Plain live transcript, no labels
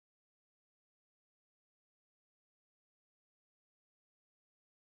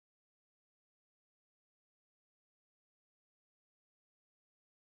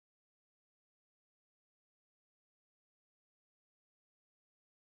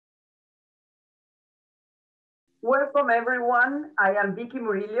Welcome everyone. I am Vicky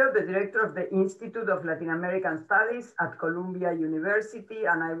Murillo, the director of the Institute of Latin American Studies at Columbia University,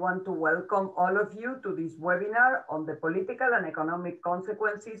 and I want to welcome all of you to this webinar on the political and economic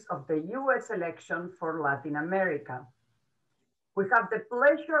consequences of the US election for Latin America. We have the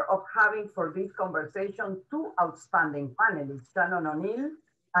pleasure of having for this conversation two outstanding panelists, Shannon O'Neil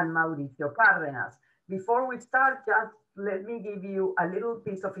and Mauricio Cárdenas. Before we start, just let me give you a little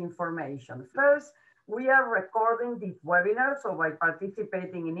piece of information. First, we are recording this webinar, so by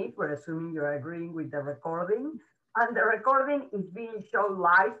participating in it, we're assuming you're agreeing with the recording. And the recording is being shown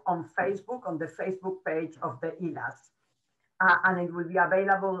live on Facebook, on the Facebook page of the ILAS. And it will be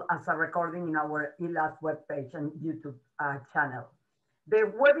available as a recording in our ILAS webpage and YouTube channel.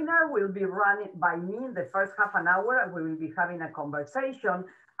 The webinar will be run by me in the first half an hour. We will be having a conversation,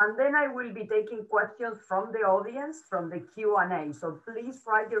 and then I will be taking questions from the audience from the Q&A. So please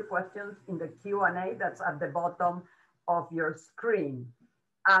write your questions in the Q&A that's at the bottom of your screen.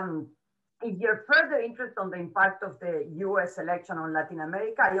 If you're further interested on the impact of the US election on Latin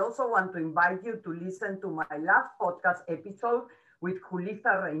America, I also want to invite you to listen to my last podcast episode with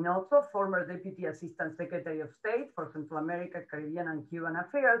Julissa Reynoso, former Deputy Assistant Secretary of State for Central America, Caribbean, and Cuban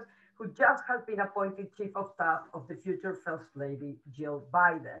Affairs, who just has been appointed Chief of Staff of the future First Lady, Jill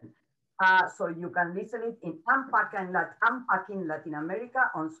Biden. So you can listen it in Unpacking Latin America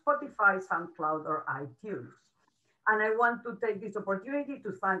on Spotify, SoundCloud, or iTunes. And I want to take this opportunity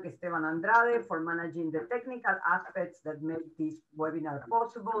to thank Esteban Andrade for managing the technical aspects that make this webinar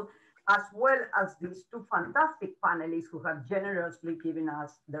possible, as well as these two fantastic panelists who have generously given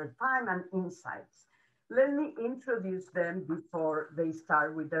us their time and insights. Let me introduce them before they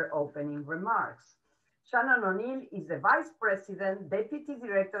start with their opening remarks. Shannon O'Neil is the Vice President, Deputy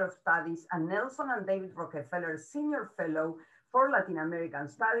Director of Studies, and Nelson and David Rockefeller Senior Fellow for Latin American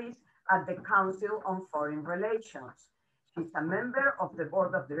Studies at the Council on Foreign Relations. She's a member of the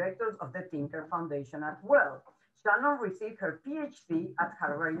Board of Directors of the Tinker Foundation as well. Shannon received her PhD at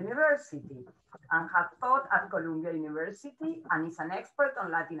Harvard University and has taught at Columbia University and is an expert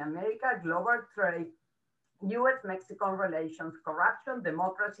on Latin America, global trade, US-Mexican relations, corruption,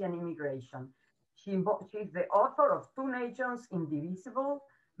 democracy, and immigration. She's the author of Two Nations Indivisible,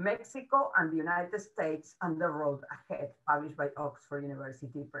 Mexico and the United States and the Road Ahead, published by Oxford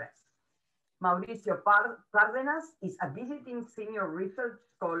University Press. Mauricio Cárdenas is a visiting senior research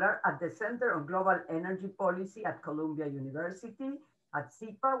scholar at the Center on Global Energy Policy at Columbia University at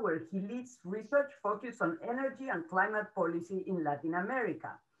CIPA, where he leads research focused on energy and climate policy in Latin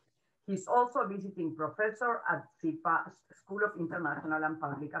America. He's also a visiting professor at CIPA School of International and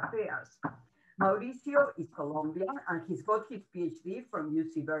Public Affairs. Mauricio is Colombian and he's got his PhD from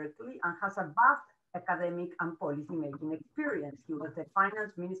UC Berkeley and has a vast academic and policy-making experience. He was the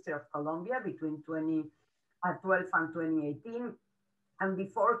finance minister of Colombia between 2012 and 2018. And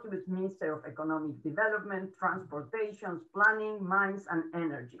before he was Minister of Economic Development, Transportation, Planning, Mines, and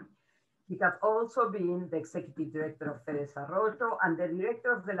Energy. He has also been the Executive Director of FEDESarrollo and the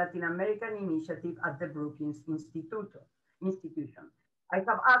Director of the Latin American Initiative at the Brookings Institution. I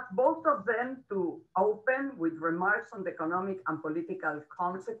have asked both of them to open with remarks on the economic and political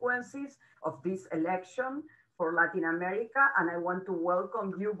consequences of this election for Latin America, and I want to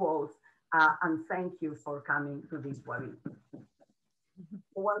welcome you both and thank you for coming to this webinar.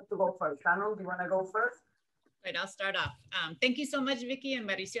 Who wants to go first? Shannon, do you want to go first? Great, I'll start off. Thank you so much, Vicky and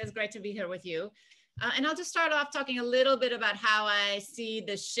Mauricio. It's great to be here with you. And I'll just start off talking a little bit about how I see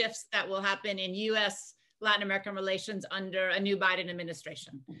the shifts that will happen in US Latin American relations under a new Biden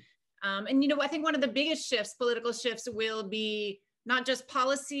administration. And I think one of the biggest shifts, political shifts, will be not just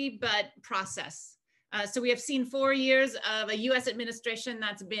policy, but process. So we have seen 4 years of a US administration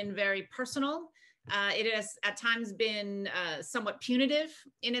that's been very personal. It has at times been somewhat punitive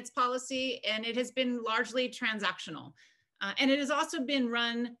in its policy, and it has been largely transactional. And it has also been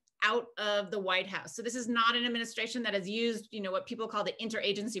run out of the White House. So this is not an administration that has used, what people call the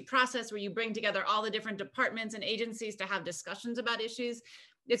interagency process, where you bring together all the different departments and agencies to have discussions about issues.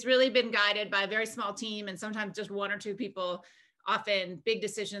 It's really been guided by a very small team and sometimes just one or two people, often big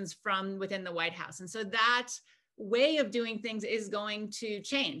decisions from within the White House. And so that way of doing things is going to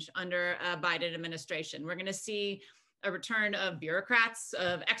change under a Biden administration. We're going to see a return of bureaucrats,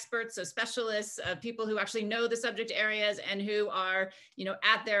 of experts, of specialists, of people who actually know the subject areas and who are,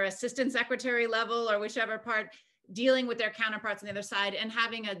 at their assistant secretary level or whichever part, dealing with their counterparts on the other side and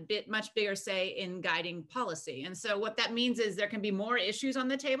having a much bigger say in guiding policy. And so what that means is there can be more issues on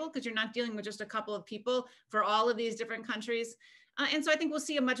the table because you're not dealing with just a couple of people for all of these different countries. And so I think we'll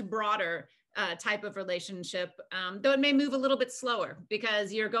see a much broader type of relationship, though it may move a little bit slower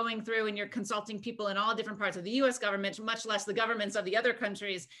because you're going through and you're consulting people in all different parts of the US government, much less the governments of the other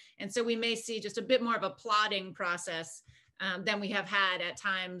countries. And so we may see just a bit more of a plodding process than we have had at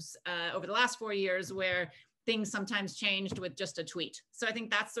times over the last 4 years, where things sometimes changed with just a tweet. So I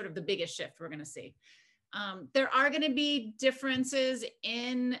think that's sort of the biggest shift we're going to see. There are going to be differences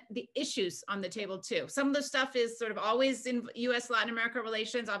in the issues on the table too. Some of the stuff is sort of always in US Latin America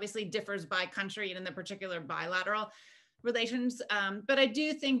relations, obviously differs by country and in the particular bilateral relations. But I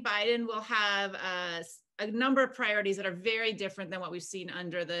do think Biden will have a number of priorities that are very different than what we've seen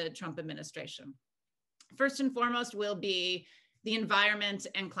under the Trump administration. First and foremost will be the environment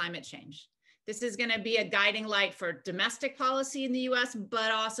and climate change. This is going to be a guiding light for domestic policy in the US,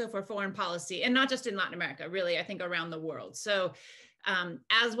 but also for foreign policy, and not just in Latin America, really, I think around the world. So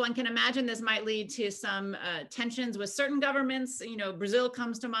as one can imagine, this might lead to some tensions with certain governments. You know, Brazil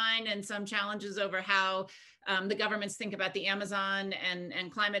comes to mind, and some challenges over how the governments think about the Amazon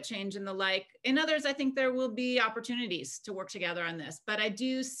and climate change and the like. In others, I think there will be opportunities to work together on this. But I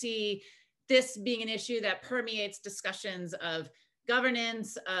do see this being an issue that permeates discussions of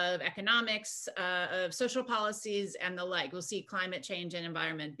governance, of economics, of social policies, and the like. We'll see climate change and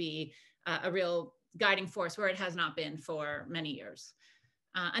environment be a real guiding force where it has not been for many years.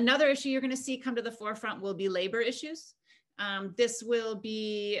 Another issue you're going to see come to the forefront will be labor issues. This will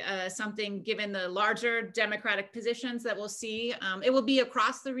be something, given the larger democratic positions that we'll see. It will be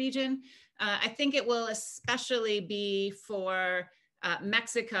across the region. I think it will especially be for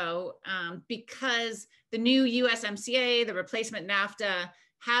Mexico, because the new USMCA, the replacement NAFTA,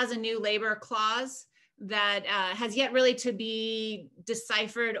 has a new labor clause that has yet really to be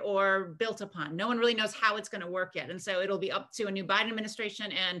deciphered or built upon. No one really knows how it's going to work yet. And so it'll be up to a new Biden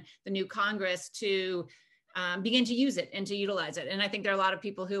administration and the new Congress to begin to use it and to utilize it. And I think there are a lot of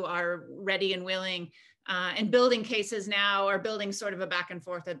people who are ready and willing and building cases now, or building sort of a back and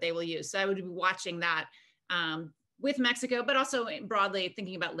forth that they will use. So I would be watching that with Mexico, but also broadly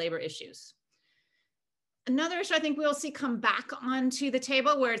thinking about labor issues. Another issue I think we'll see come back onto the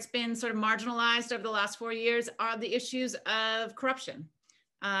table, where it's been sort of marginalized over the last 4 years, are the issues of corruption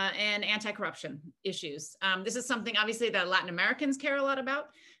and anti-corruption issues. This is something obviously that Latin Americans care a lot about.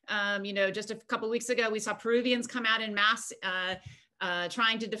 You know, just a couple of weeks ago, we saw Peruvians come out in mass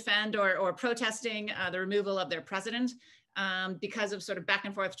trying to defend or protesting the removal of their president. Because of sort of back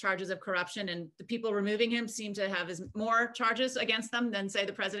and forth charges of corruption, and the people removing him seem to have more charges against them than, say,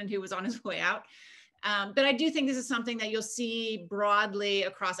 the president who was on his way out. But I do think this is something that you'll see broadly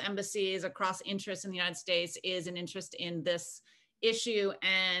across embassies, across interests in the United States, is an interest in this issue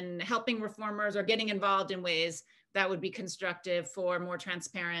and helping reformers or getting involved in ways that would be constructive for more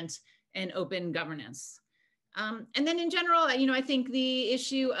transparent and open governance. And then in general, you know, I think the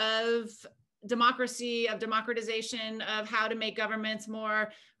issue of democracy, of democratization, of how to make governments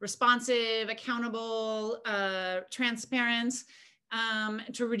more responsive, accountable, transparent,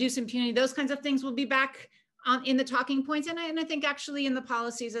 to reduce impunity, those kinds of things will be back in the talking points. And I think actually in the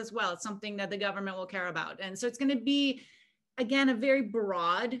policies as well. It's something that the government will care about. And so it's going to be, again, a very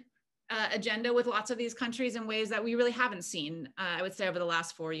broad agenda with lots of these countries in ways that we really haven't seen, I would say, over the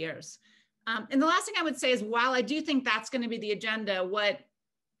last 4 years. And the last thing I would say is, while I do think that's going to be the agenda, what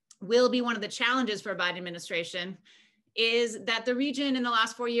will be one of the challenges for a Biden administration is that the region in the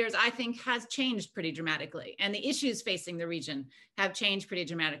last 4 years, I think, has changed pretty dramatically. And the issues facing the region have changed pretty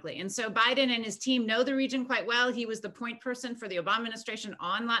dramatically. And so Biden and his team know the region quite well. He was the point person for the Obama administration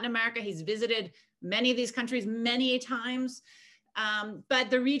on Latin America. He's visited many of these countries many times.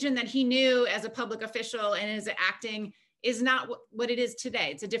 But the region that he knew as a public official and is acting is not what it is today.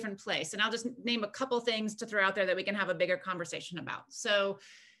 It's a different place. And I'll just name a couple things to throw out there that we can have a bigger conversation about. So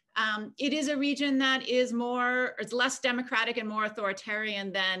it is a region that is it's less democratic and more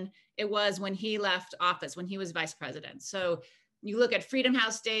authoritarian than it was when he left office, when he was vice president. So you look at Freedom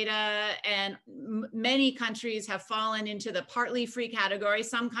House data, and many countries have fallen into the partly free category.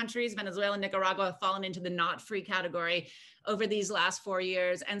 Some countries, Venezuela and Nicaragua, have fallen into the not free category over these last 4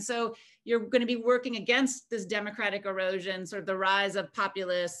 years. And so you're going to be working against this democratic erosion, sort of the rise of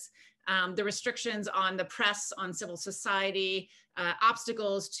populists, the restrictions on the press, on civil society,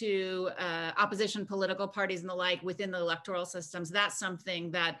 obstacles to opposition political parties and the like within the electoral systems. That's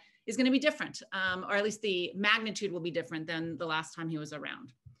something that is going to be different, or at least the magnitude will be different than the last time he was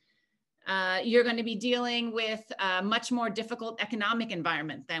around. You're going to be dealing with a much more difficult economic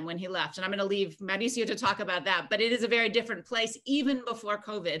environment than when he left. And I'm going to leave Mauricio to talk about that, but it is a very different place, even before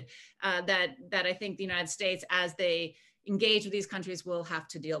COVID, that I think the United States, as they engage with these countries, will have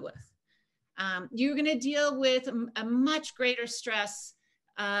to deal with. You're going to deal with a much greater stress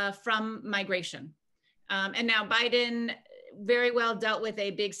from migration. And now Biden very well dealt with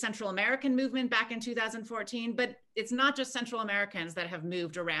a big Central American movement back in 2014, but it's not just Central Americans that have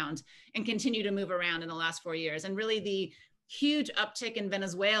moved around and continue to move around in the last 4 years. And really the huge uptick in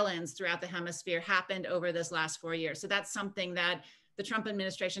Venezuelans throughout the hemisphere happened over this last 4 years. So that's something that the Trump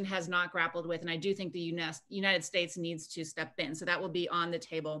administration has not grappled with. And I do think the United States needs to step in. So that will be on the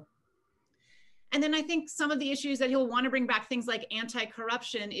table. And then I think some of the issues that he'll want to bring back, things like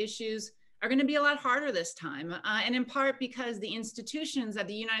anti-corruption issues, are going to be a lot harder this time. And in part because the institutions that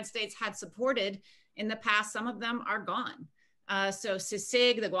the United States had supported in the past, some of them are gone. So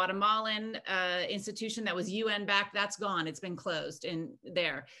CICIG, the Guatemalan institution that was UN backed, that's gone. It's been closed in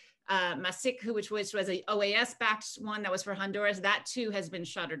there. MASIC, which was a OAS backed one that was for Honduras, that too has been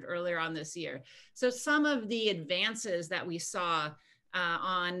shuttered earlier on this year. So some of the advances that we saw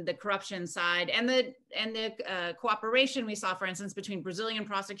on the corruption side and the cooperation we saw, for instance, between Brazilian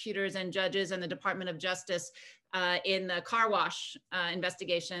prosecutors and judges and the Department of Justice in the car wash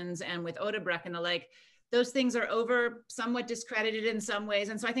investigations and with Odebrecht and the like, those things are somewhat discredited in some ways.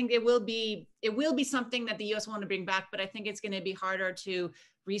 And so I think it will be something that the US will want to bring back, but I think it's going to be harder to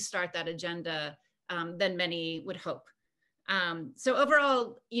restart that agenda than many would hope. So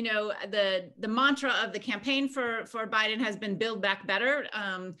overall, you know, the mantra of the campaign for Biden has been Build Back Better.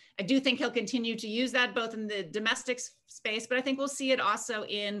 I do think he'll continue to use that both in the domestic space, but I think we'll see it also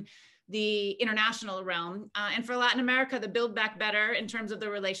in the international realm. And for Latin America, the Build Back Better in terms of the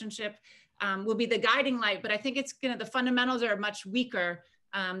relationship will be the guiding light, but I think the fundamentals are much weaker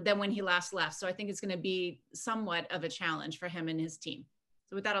than when he last left. So I think it's going to be somewhat of a challenge for him and his team.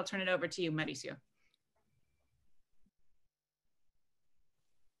 So with that, I'll turn it over to you, Mauricio.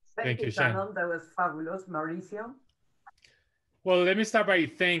 Thank you, Shannon. That was fabulous. Mauricio? Well, let me start by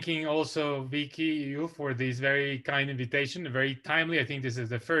thanking also Vicky, you, for this very kind invitation, very timely. I think this is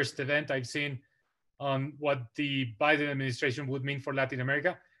the first event I've seen on what the Biden administration would mean for Latin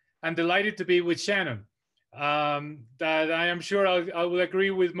America. I'm delighted to be with Shannon. That I am sure I will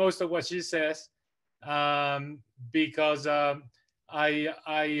agree with most of what she says, because I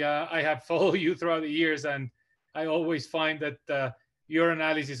have followed you throughout the years, and I always find that your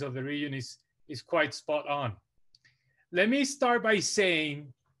analysis of the region is quite spot on. Let me start by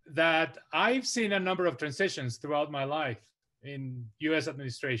saying that I've seen a number of transitions throughout my life in US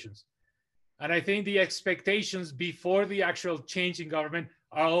administrations. And I think the expectations before the actual change in government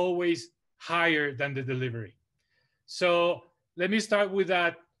are always higher than the delivery. So let me start with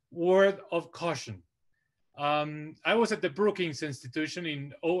that word of caution. I was at the Brookings Institution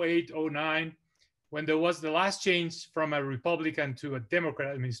in 08, 09, when there was the last change from a Republican to a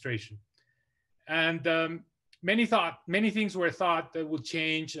Democrat administration. And many things were thought that would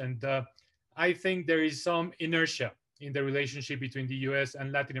change. And I think there is some inertia in the relationship between the US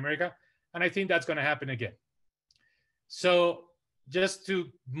and Latin America. And I think that's going to happen again. So just to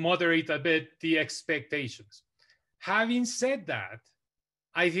moderate a bit the expectations. Having said that,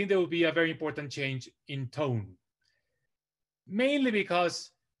 I think there will be a very important change in tone, mainly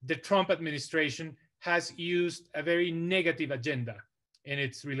because the Trump administration has used a very negative agenda in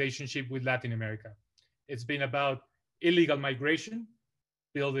its relationship with Latin America. It's been about illegal migration,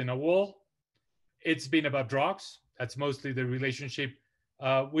 building a wall. It's been about drugs. That's mostly the relationship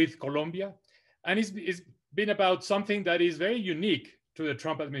with Colombia. And it's been about something that is very unique to the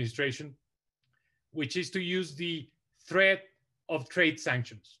Trump administration, which is to use the threat of trade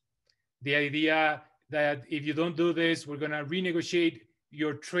sanctions. The idea that if you don't do this, we're going to renegotiate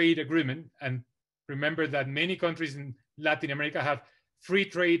your trade agreement. And remember that many countries in Latin America have free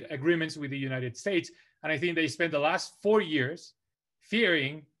trade agreements with the United States. And I think they spent the last 4 years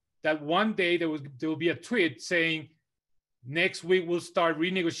fearing that one day there will be a tweet saying, next week we'll start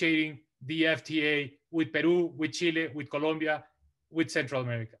renegotiating the FTA with Peru, with Chile, with Colombia, with Central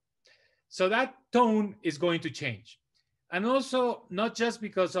America. So that tone is going to change. And also, not just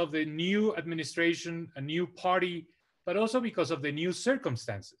because of the new administration, a new party, but also because of the new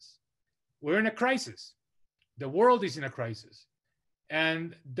circumstances. We're in a crisis. The world is in a crisis.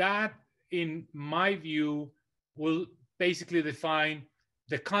 And that, in my view, will basically define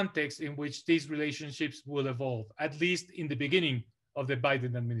the context in which these relationships will evolve, at least in the beginning of the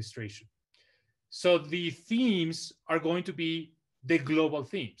Biden administration. So the themes are going to be the global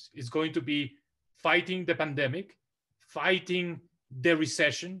themes. It's going to be fighting the pandemic, fighting the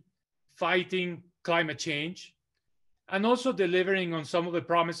recession, fighting climate change, and also delivering on some of the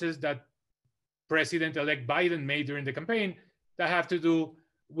promises that President-elect Biden made during the campaign that have to do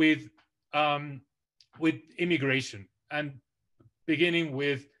with immigration, and beginning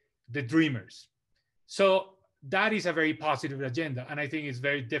with the Dreamers. So that is a very positive agenda. And I think it's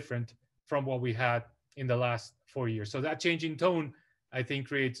very different from what we had in the last 4 years. So that change in tone, I think,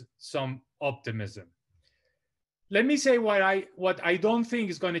 creates some optimism. Let me say what I don't think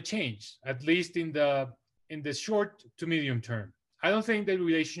is going to change, at least in the short to medium term. I don't think the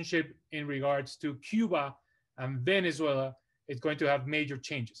relationship in regards to Cuba and Venezuela is going to have major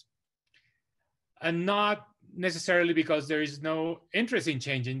changes. And not necessarily because there is no interest in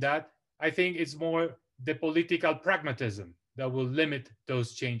changing that. I think it's more the political pragmatism that will limit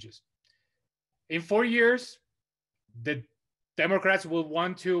those changes. In 4 years, the Democrats will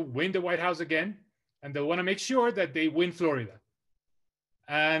want to win the White House again, and they want to make sure that they win Florida.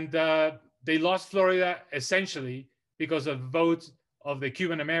 And they lost Florida essentially because of votes of the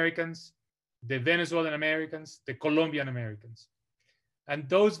Cuban Americans, the Venezuelan Americans, the Colombian Americans. And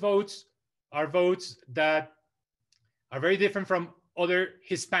those votes are votes that are very different from other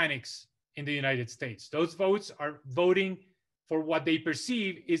Hispanics in the United States. Those votes are voting for what they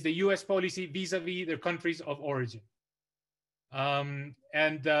perceive is the US policy vis-a-vis their countries of origin. And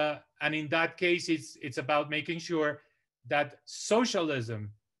in that case, it's about making sure that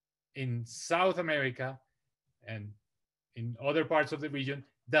socialism in South America and in other parts of the region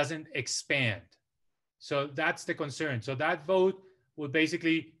doesn't expand. So that's the concern. So that vote will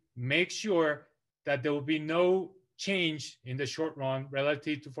basically make sure that there will be no change in the short run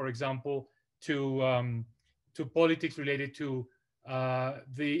relative to, for example, to politics related to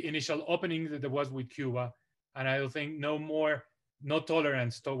the initial opening that there was with Cuba. And I think no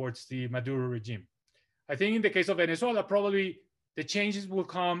tolerance towards the Maduro regime. I think in the case of Venezuela, probably the changes will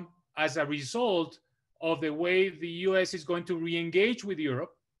come as a result of the way the US is going to re-engage with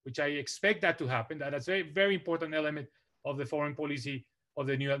Europe, which I expect that to happen. That's a very, very important element of the foreign policy of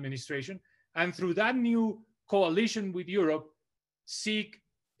the new administration. And through that new coalition with Europe, seek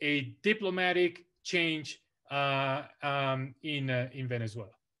a diplomatic change in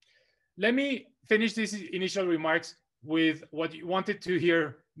Venezuela. Let me finish these initial remarks with what you wanted to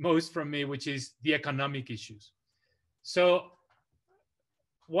hear most from me, which is the economic issues. So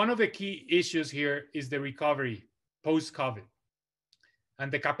one of the key issues here is the recovery post-COVID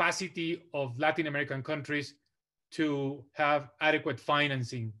and the capacity of Latin American countries to have adequate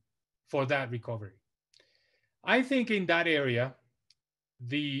financing for that recovery. I think in that area,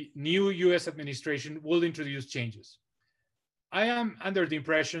 the new US administration will introduce changes. I am under the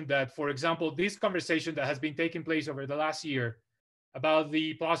impression that, for example, this conversation that has been taking place over the last year about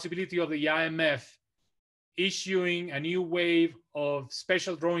the possibility of the IMF issuing a new wave of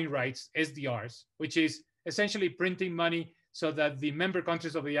special drawing rights, SDRs, which is essentially printing money so that the member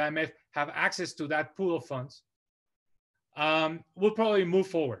countries of the IMF have access to that pool of funds, will probably move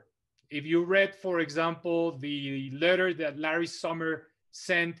forward. If you read, for example, the letter that Larry Summer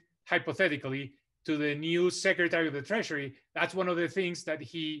sent hypothetically to the new Secretary of the Treasury, that's one of the things that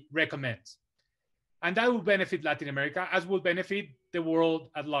he recommends. And that will benefit Latin America, as will benefit the world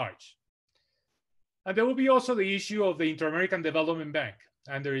at large. And there will be also the issue of the Inter-American Development Bank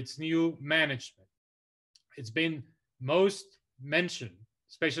under its new management. It's been most mentioned,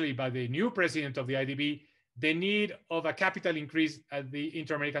 especially by the new president of the IDB, the need of a capital increase at the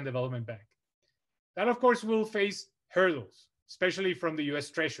Inter-American Development Bank. That, of course, will face hurdles, especially from the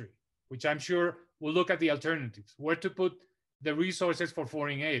US Treasury, which I'm sure will look at the alternatives, where to put the resources for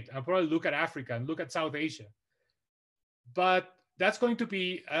foreign aid. I'll probably look at Africa and look at South Asia. But that's going to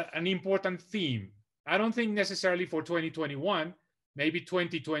be an important theme. I don't think necessarily for 2021, maybe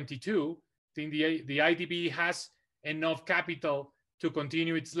 2022, I think the IDB has enough capital to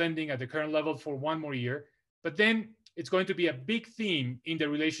continue its lending at the current level for one more year. But then it's going to be a big theme in the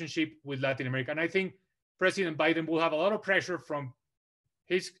relationship with Latin America. And I think President Biden will have a lot of pressure from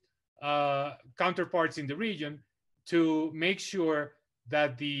his counterparts in the region to make sure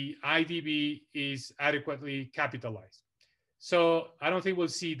that the IDB is adequately capitalized. So I don't think we'll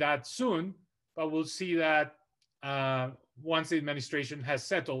see that soon, but we'll see that once the administration has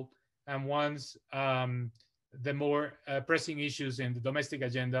settled and once the more pressing issues in the domestic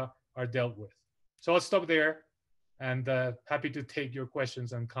agenda are dealt with. So I'll stop there and happy to take your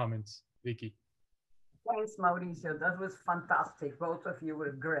questions and comments, Vicky. Thanks, Mauricio. That was fantastic. Both of you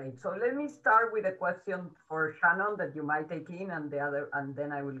were great. So let me start with a question for Shannon that you might take in, and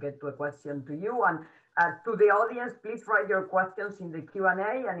then I will get to a question to you. And to the audience, please write your questions in the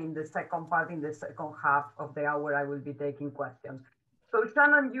Q&A, and in the second part, in the second half of the hour, I will be taking questions. So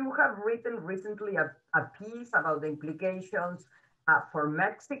Shannon, you have written recently a piece about the implications for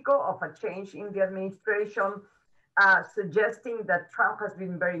Mexico of a change in the administration. suggesting that Trump has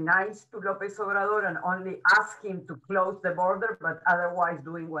been very nice to López Obrador and only asked him to close the border, but otherwise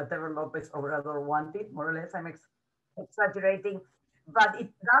doing whatever López Obrador wanted, more or less. I'm exaggerating, but it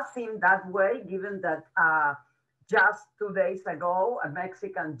does seem that way, given that just 2 days ago, a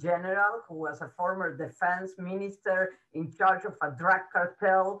Mexican general who was a former defense minister in charge of a drug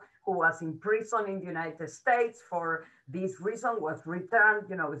cartel who was in prison in the United States for this reason was returned,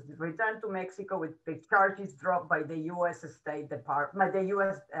 was returned to Mexico with the charges dropped by the U.S. State Department, the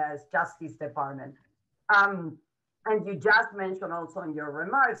U.S. Justice Department. And you just mentioned also in your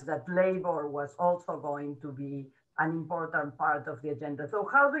remarks that labor was also going to be an important part of the agenda. So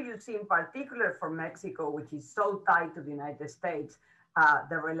how do you see, in particular for Mexico, which is so tied to the United States,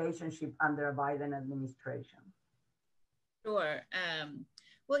 the relationship under a Biden administration? Sure.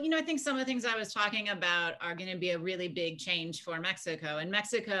 Well, I think some of the things I was talking about are going to be a really big change for Mexico. And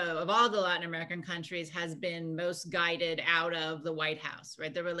Mexico, of all the Latin American countries, has been most guided out of the White House,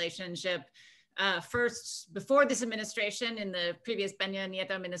 right? The relationship first, before this administration, in the previous Peña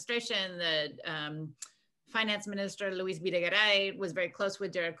Nieto administration, the Finance Minister Luis Videgaray was very close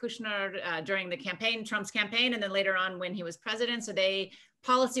with Jared Kushner during the campaign, Trump's campaign, and then later on when he was president. So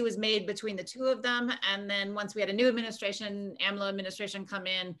policy was made between the two of them. And then once we had a new administration, AMLO administration come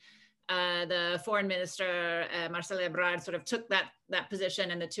in, the foreign minister, Marcelo Ebrard, sort of took that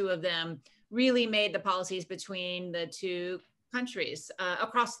position, and the two of them really made the policies between the two countries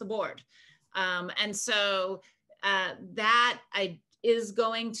across the board. And so that is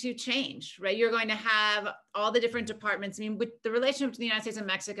going to change, right? You're going to have all the different departments. I mean, the relationship between the United States and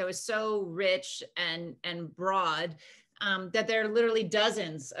Mexico is so rich and broad that there are literally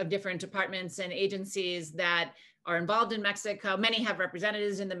dozens of different departments and agencies that are involved in Mexico. Many have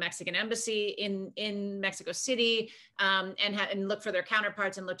representatives in the Mexican embassy in Mexico City, and look for their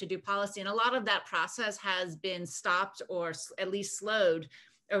counterparts and look to do policy. And a lot of that process has been stopped or at least slowed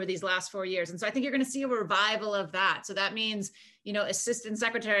over these last 4 years. And so I think you're going to see a revival of that. So that means, assistant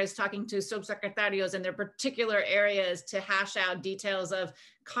secretaries talking to subsecretarios in their particular areas to hash out details of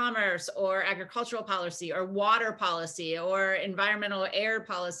commerce or agricultural policy or water policy or environmental air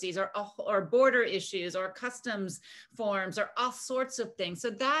policies or border issues or customs forms or all sorts of things.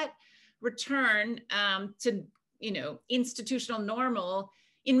 So that return to, institutional normal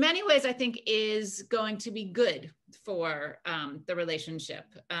in many ways, I think, is going to be good for the relationship.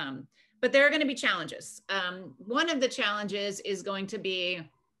 But there are going to be challenges. One of the challenges is going to be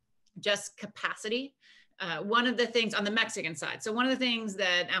just capacity. One of the things on the Mexican side. So one of the things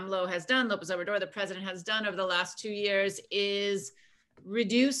that AMLO has done, López Obrador, the president, has done over the last 2 years is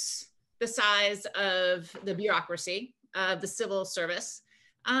reduce the size of the bureaucracy of the civil service.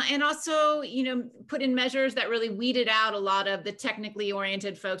 And also, put in measures that really weeded out a lot of the technically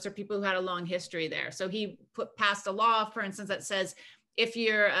oriented folks or people who had a long history there. So he passed a law, for instance, that says if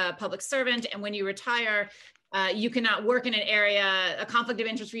you're a public servant and when you retire, you cannot work in an area, a conflict of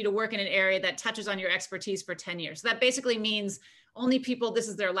interest for you to work in an area that touches on your expertise for 10 years. So that basically means only people, this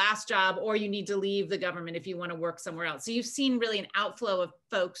is their last job, or you need to leave the government if you want to work somewhere else. So you've seen really an outflow of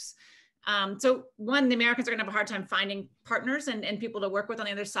folks. So one, the Americans are going to have a hard time finding partners and people to work with on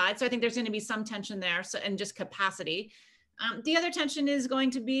the other side. So I think there's going to be some tension there, and just capacity. The other tension is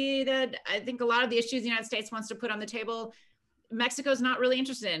going to be that I think a lot of the issues the United States wants to put on the table, Mexico's not really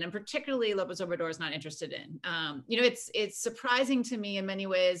interested in, and particularly López Obrador is not interested in. It's surprising to me in many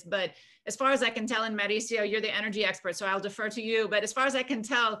ways, but as far as I can tell, and Mauricio, you're the energy expert, so I'll defer to you, but as far as I can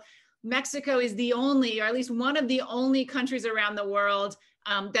tell, Mexico is the only, or at least one of the only countries around the world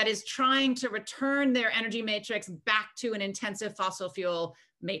that is trying to return their energy matrix back to an intensive fossil fuel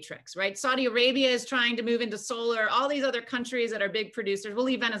matrix, right? Saudi Arabia is trying to move into solar. All these other countries that are big producers, we'll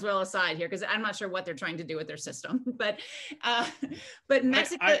leave Venezuela aside here because I'm not sure what they're trying to do with their system. But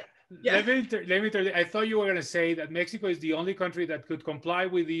Mexico. Let me tell you, I thought you were going to say that Mexico is the only country that could comply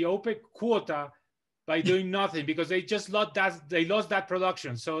with the OPEC quota by doing nothing because they just lost that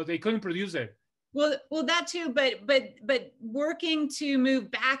production, so they couldn't produce it. Well, that too, but working to move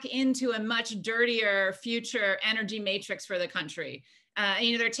back into a much dirtier future energy matrix for the country.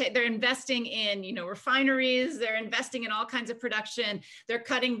 They're investing in, refineries, they're investing in all kinds of production, they're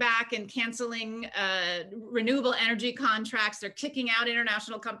cutting back and canceling renewable energy contracts, they're kicking out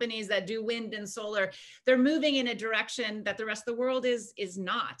international companies that do wind and solar. They're moving in a direction that the rest of the world is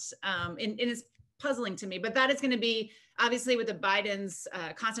not. And it's puzzling to me, but that is going to be, obviously with the Biden's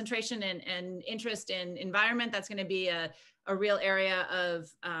concentration and interest in environment, that's going to be a real area of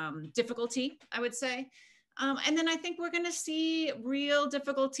difficulty, I would say. And then I think we're going to see real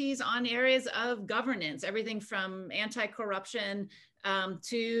difficulties on areas of governance, everything from anti-corruption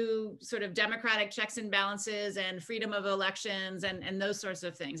to sort of democratic checks and balances and freedom of elections and those sorts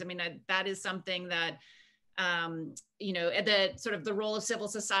of things. I mean, that is something that, you know, the sort of the role of civil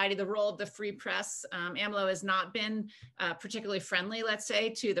society, the role of the free press. AMLO has not been particularly friendly, let's say,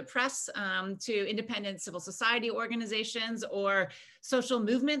 to the press, to independent civil society organizations or social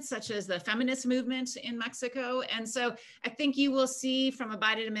movements such as the feminist movement in Mexico. And so I think you will see from a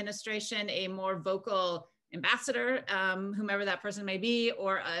Biden administration a more vocal ambassador, whomever that person may be,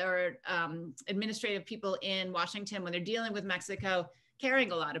 or administrative people in Washington when they're dealing with Mexico,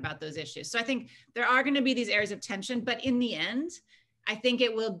 caring a lot about those issues. So I think there are going to be these areas of tension, but in the end, I think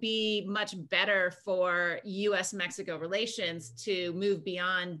it will be much better for US-Mexico relations to move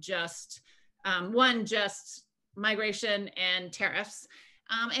beyond just, just migration and tariffs,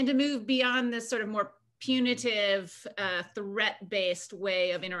 and to move beyond this sort of more punitive, threat-based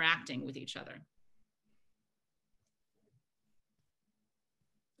way of interacting with each other.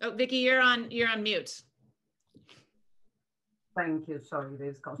 Oh, Vicky, you're on mute. Thank you. Sorry,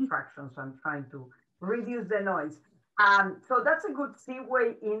 there's construction, so I'm trying to reduce the noise. So that's a good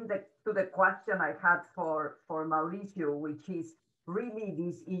segue to the question I had for Mauricio, which is really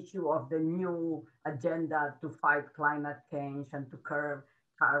this issue of the new agenda to fight climate change and to curb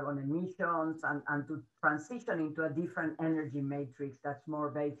carbon emissions and to transition into a different energy matrix that's more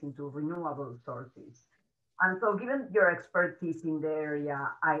based into renewable sources. And so given your expertise in the area,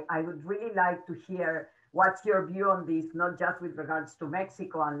 I would really like to hear what's your view on this, not just with regards to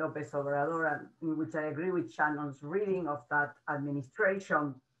Mexico and López Obrador, in which I agree with Shannon's reading of that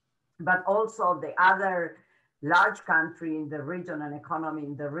administration, but also the other large country in the region and economy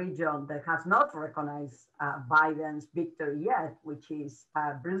in the region that has not recognized Biden's victory yet, which is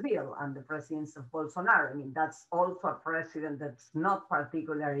Brazil and the presence of Bolsonaro. I mean, that's also a president that's not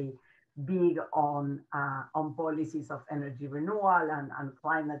particularly big on policies of energy renewal and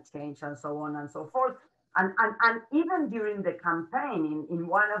climate change and so on and so forth. And even during the campaign, in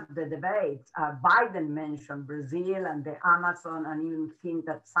one of the debates, Biden mentioned Brazil and the Amazon and even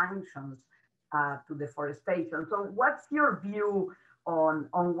hinted sanctions to deforestation. So what's your view on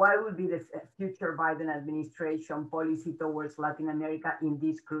what will be the future Biden administration policy towards Latin America in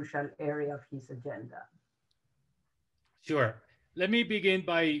this crucial area of his agenda? Sure. Let me begin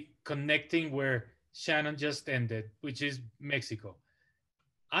by connecting where Shannon just ended, which is Mexico.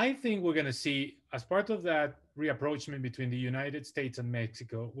 I think we're going to see, as part of that reapproachment between the United States and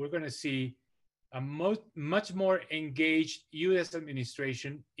Mexico, we're going to see a much more engaged U.S.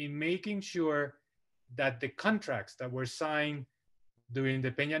 administration in making sure that the contracts that were signed during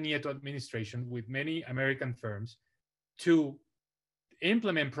the Peña Nieto administration with many American firms to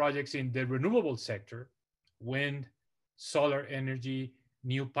implement projects in the renewable sector, wind, solar energy,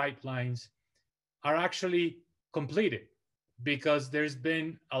 new pipelines, are actually completed. Because there's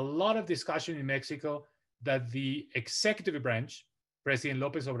been a lot of discussion in Mexico that the executive branch, President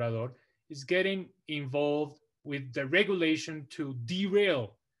López Obrador, is getting involved with the regulation to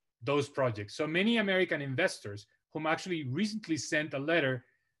derail those projects. So many American investors, whom actually recently sent a letter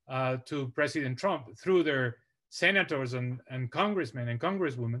to President Trump through their senators and congressmen and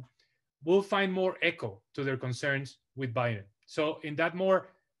congresswomen, will find more echo to their concerns with Biden. So in that more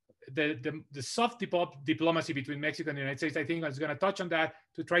the soft diplomacy between Mexico and the United States, I think is going to touch on that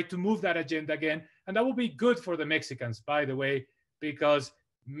to try to move that agenda again. And that will be good for the Mexicans, by the way, because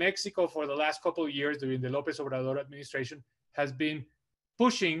Mexico for the last couple of years during the López Obrador administration has been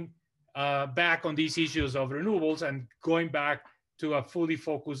pushing back on these issues of renewables and going back to a fully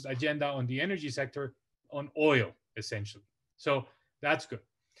focused agenda on the energy sector, on oil, essentially. So that's good.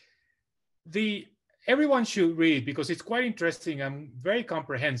 Everyone should read, because it's quite interesting and very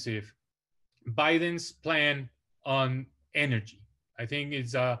comprehensive, Biden's plan on energy. I think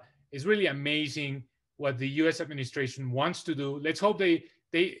it's really amazing what the U.S. administration wants to do. Let's hope if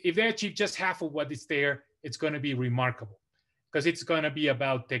they achieve just half of what is there, it's going to be remarkable, because it's going to be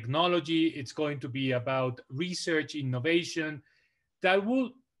about technology. It's going to be about research, innovation that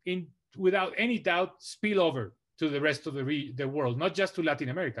will, without any doubt, spill over to the rest of the world, not just to Latin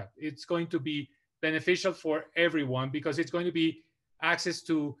America. It's going to be beneficial for everyone, because it's going to be access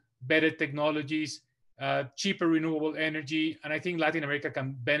to better technologies, cheaper renewable energy, and I think Latin America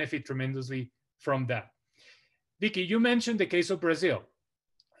can benefit tremendously from that. Vicky, you mentioned the case of Brazil,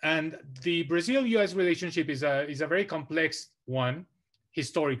 and the Brazil-U.S. relationship is a very complex one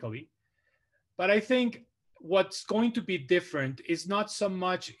historically, but I think what's going to be different is not so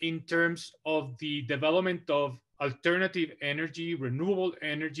much in terms of the development of alternative energy, renewable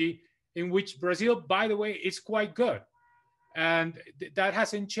energy, in which Brazil, by the way, is quite good. And that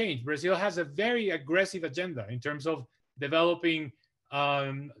hasn't changed. Brazil has a very aggressive agenda in terms of developing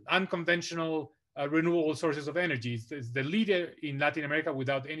unconventional renewable sources of energy. It's the leader in Latin America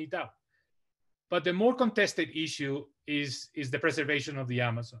without any doubt. But the more contested issue is the preservation of the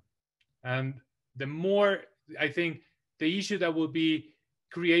Amazon. And the more, I think, the issue that will be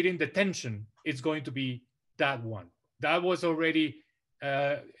creating the tension, it's going to be that one. That was already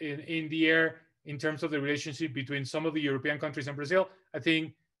in the air in terms of the relationship between some of the European countries and Brazil. I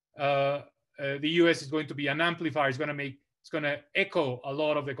think the US is going to be an amplifier. It's going to echo a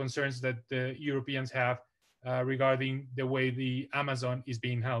lot of the concerns that the Europeans have regarding the way the Amazon is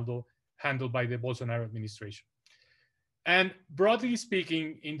being handled by the Bolsonaro administration. And broadly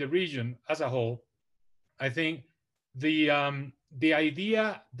speaking, in the region as a whole, I think the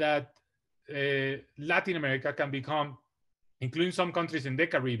idea that Latin America can become, including some countries in the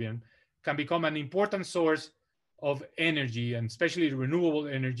Caribbean, can become an important source of energy, and especially renewable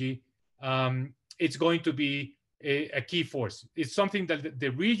energy, it's going to be a key force. It's something that the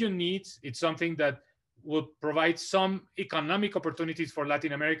region needs. It's something that will provide some economic opportunities for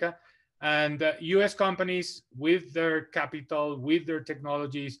Latin America. And US companies with their capital, with their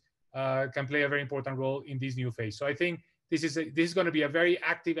technologies, can play a very important role in this new phase. So I think this is going to be a very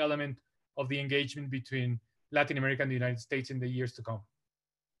active element of the engagement between Latin America and the United States in the years to come.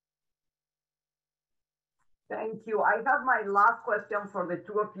 Thank you. I have my last question for the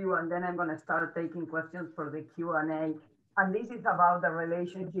two of you, and then I'm going to start taking questions for the Q&A. And this is about the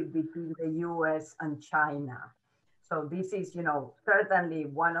relationship between the US and China. So this is, certainly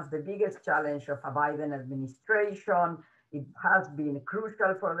one of the biggest challenges of a Biden administration. It has been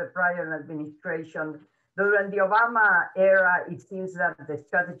crucial for the prior administration. During the Obama era, it seems that the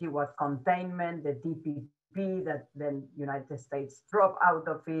strategy was containment, the TPP, that then United States dropped out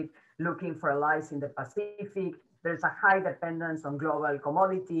of it, looking for allies in the Pacific. There's a high dependence on global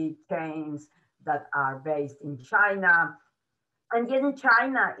commodity chains that are based in China. And yet in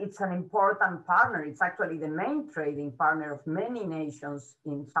China, it's an important partner. It's actually the main trading partner of many nations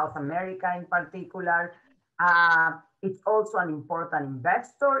in South America in particular. It's also an important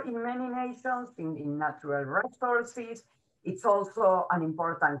investor in many nations in natural resources. It's also an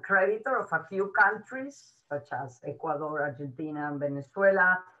important creditor of a few countries, such as Ecuador, Argentina, and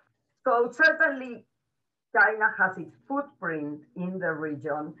Venezuela. So certainly China has its footprint in the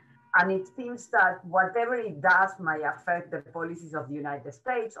region. And it seems that whatever it does might affect the policies of the United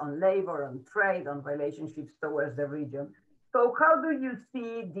States on labor, on trade, on relationships towards the region. So how do you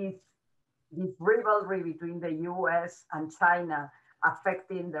see this rivalry between the US and China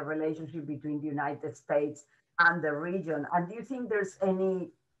affecting the relationship between the United States and the region? And do you think there's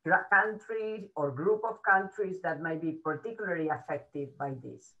any country or group of countries that might be particularly affected by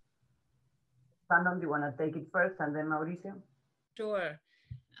this? Shannon, do you want to take it first, and then Mauricio? Sure.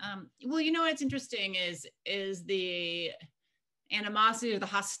 Well, what's interesting is the animosity or the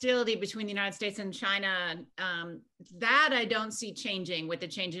hostility between the United States and China, that I don't see changing with the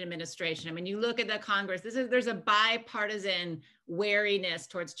change in administration. I mean, you look at the Congress, there's a bipartisan wariness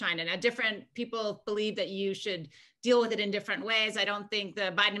towards China. Now, different people believe that you should deal with it in different ways. I don't think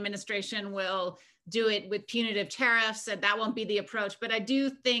the Biden administration will do it with punitive tariffs, and that won't be the approach. But I do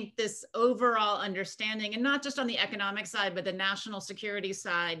think this overall understanding, and not just on the economic side, but the national security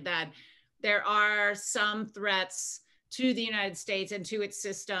side, that there are some threats to the United States and to its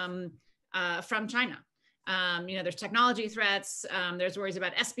system from China. There's technology threats, there's worries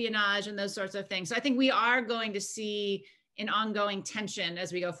about espionage and those sorts of things. So I think we are going to see an ongoing tension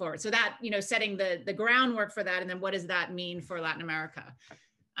as we go forward. So that, setting the groundwork for that, and then what does that mean for Latin America?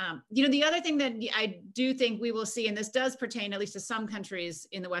 The other thing that I do think we will see, and this does pertain at least to some countries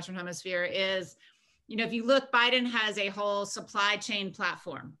in the Western Hemisphere, is, if you look, Biden has a whole supply chain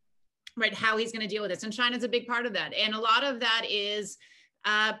platform, right? How he's going to deal with this. And China's a big part of that. And a lot of that is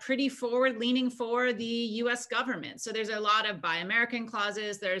pretty forward leaning for the US government. So there's a lot of Buy American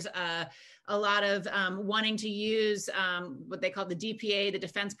clauses. There's a lot of wanting to use what they call the DPA, the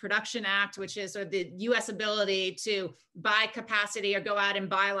Defense Production Act, which is sort of the US ability to buy capacity or go out and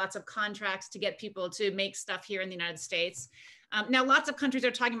buy lots of contracts to get people to make stuff here in the United States. Now, lots of countries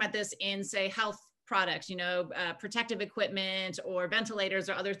are talking about this in, say, health products, protective equipment or ventilators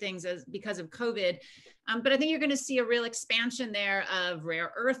or other things because of COVID. But I think you're going to see a real expansion there of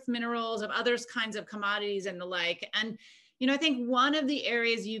rare earth minerals, of other kinds of commodities and the like. And, I think one of the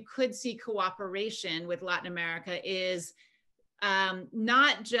areas you could see cooperation with Latin America is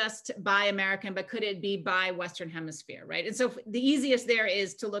not just Buy American, but could it be Buy Western Hemisphere, right? And so the easiest there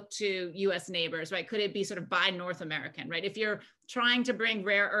is to look to US neighbors, right? Could it be sort of Buy North American, right? If you're trying to bring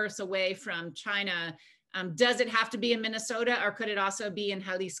rare earths away from China, Does it have to be in Minnesota, or could it also be in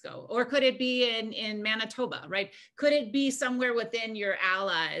Jalisco? Or could it be in Manitoba, right? Could it be somewhere within your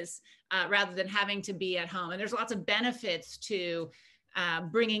allies rather than having to be at home? And there's lots of benefits to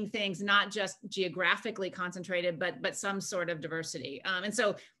bringing things not just geographically concentrated, but some sort of diversity. And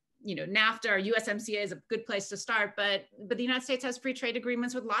so, you know, NAFTA or USMCA is a good place to start, but the United States has free trade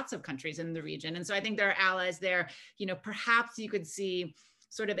agreements with lots of countries in the region. And so I think there are allies there. You know, perhaps you could see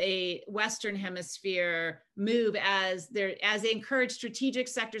sort of a Western Hemisphere move as they encourage strategic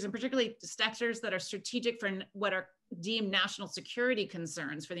sectors, and particularly sectors that are strategic for what are deemed national security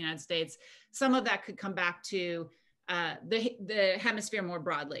concerns for the United States. Some of that could come back to the hemisphere more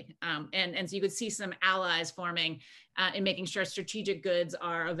broadly. And so you could see some allies forming in making sure strategic goods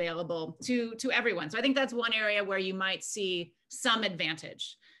are available to everyone. So I think that's one area where you might see some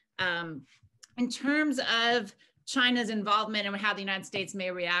advantage. In terms of China's involvement and how the United States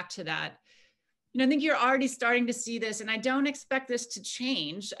may react to that, you know, I think you're already starting to see this, and I don't expect this to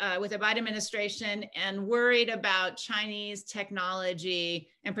change with the Biden administration, and worried about Chinese technology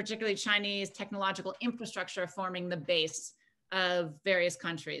and particularly Chinese technological infrastructure forming the base of various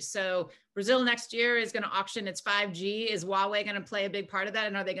countries. So Brazil next year is going to auction its 5G. Is Huawei going to play a big part of that,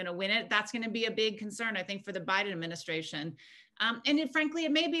 and are they going to win it? That's going to be a big concern, I think, for the Biden administration. And frankly,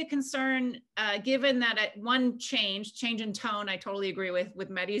 it may be a concern given that one change in tone, I totally agree with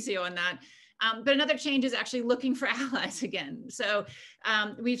Mauricio on that. But another change is actually looking for allies again. So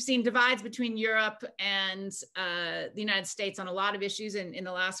we've seen divides between Europe and the United States on a lot of issues in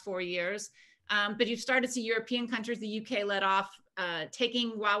the last 4 years. But you've started to see European countries, the UK led off,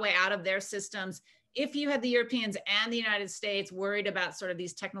 taking Huawei out of their systems. If you had the Europeans and the United States worried about sort of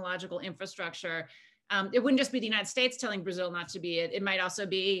these technological infrastructure, it wouldn't just be the United States telling Brazil not to be it. It might also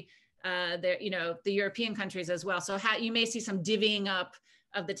be the European countries as well. So you may see some divvying up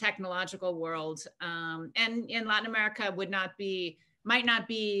of the technological world, and in Latin America might not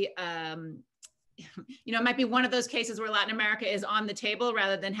be, you know, it might be one of those cases where Latin America is on the table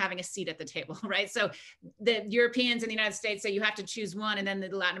rather than having a seat at the table, right? So the Europeans and the United States say you have to choose one, and then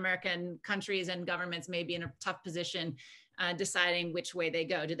the Latin American countries and governments may be in a tough position deciding which way they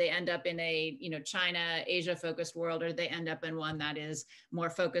go. Do they end up in a, you know, China, Asia focused world, or do they end up in one that is more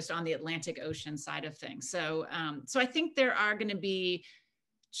focused on the Atlantic Ocean side of things? So, so I think there are going to be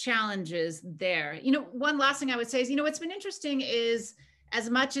challenges there. You know, one last thing I would say is, you know, what's been interesting is, as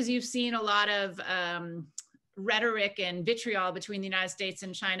much as you've seen a lot of rhetoric and vitriol between the United States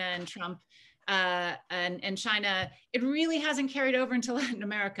and China and Trump and China, it really hasn't carried over into Latin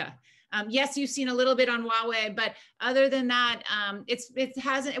America. Yes, you've seen a little bit on Huawei, but other than that,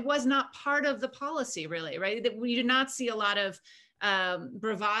 it was not part of the policy really, right? We did not see a lot of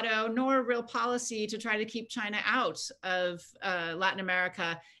bravado nor real policy to try to keep China out of Latin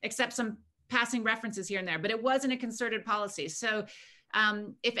America, except some passing references here and there, but it wasn't a concerted policy. So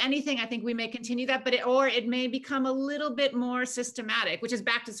if anything, I think we may continue that, but it may become a little bit more systematic, which is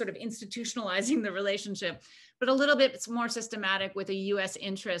back to sort of institutionalizing the relationship, but a little bit more systematic with a US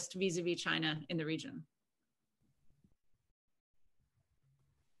interest vis-a-vis China in the region.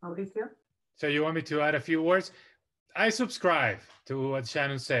 Mauricio? So you want me to add a few words? I subscribe to what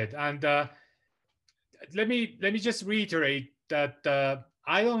Shannon said. And let me just reiterate that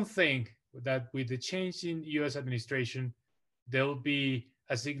I don't think that with the change in US administration, there'll be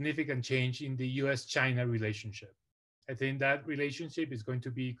a significant change in the US-China relationship. I think that relationship is going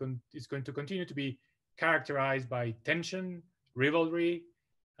to continue to be characterized by tension, rivalry,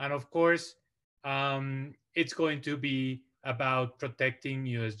 and of course, it's going to be about protecting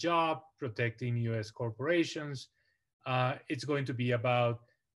US jobs, protecting US corporations. It's going to be about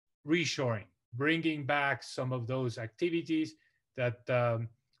reshoring, bringing back some of those activities that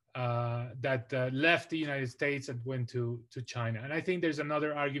left the United States and went to China. And I think there's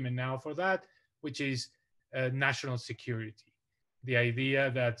another argument now for that, which is national security. The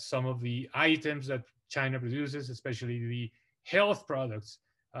idea that some of the items that China produces, especially the health products,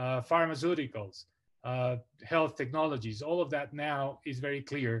 pharmaceuticals, health technologies, all of that now is very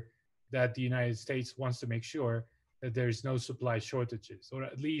clear that the United States wants to make sure that there's no supply shortages, or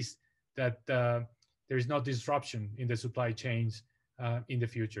at least that there's no disruption in the supply chains in the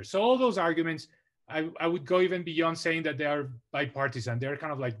future. So all those arguments, I would go even beyond saying that they are bipartisan. They're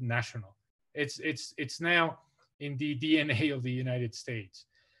kind of like national. It's now in the DNA of the United States.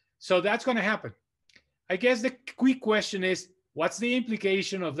 So that's going to happen. I guess the quick question is, what's the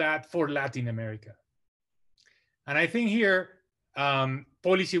implication of that for Latin America? And I think here,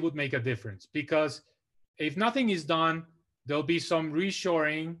 policy would make a difference, because if nothing is done, there'll be some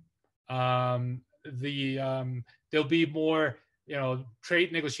reshoring. There'll be more,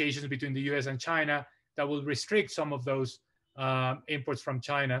 trade negotiations between the U.S. and China that will restrict some of those imports from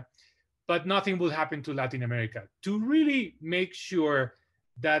China, but nothing will happen to Latin America. To really make sure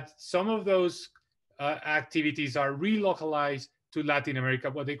that some of those activities are relocalized to Latin America,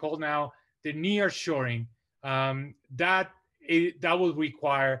 what they call now the nearshoring, that will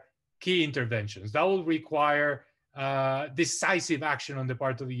require key interventions. That will require decisive action on the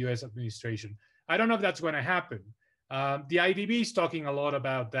part of the US administration. I don't know if that's going to happen. The IDB is talking a lot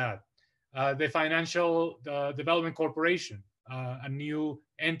about that. The Financial Development Corporation, a new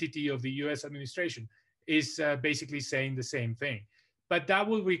entity of the US administration, is basically saying the same thing. But that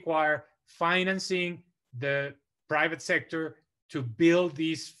will require financing the private sector to build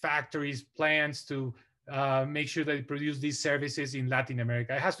these factories, plants to make sure that they produce these services in Latin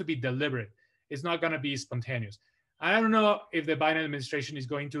America. It has to be deliberate. It's not going to be spontaneous. I don't know if the Biden administration is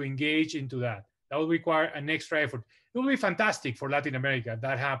going to engage into that. That will require an extra effort. It will be fantastic for Latin America if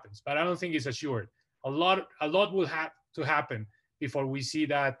that happens, but I don't think it's assured. A lot will have to happen before we see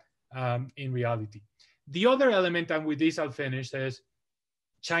that in reality. The other element, and with this I'll finish, is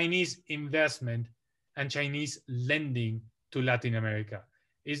Chinese investment and Chinese lending to Latin America.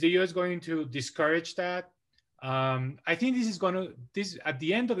 Is the US going to discourage that? I think at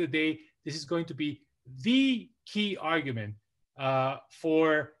the end of the day, this is going to be the key argument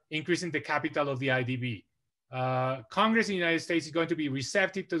for increasing the capital of the IDB. Congress in the United States is going to be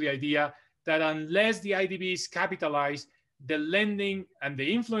receptive to the idea that unless the IDB is capitalized, the lending and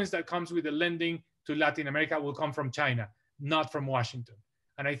the influence that comes with the lending to Latin America will come from China, not from Washington.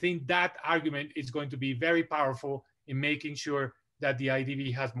 And I think that argument is going to be very powerful in making sure that the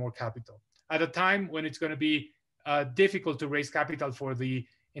IDB has more capital at a time when it's going to be difficult to raise capital for the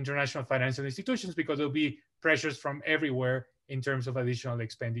international financial institutions because there'll be pressures from everywhere in terms of additional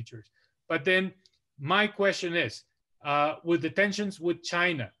expenditures. But then my question is, with the tensions with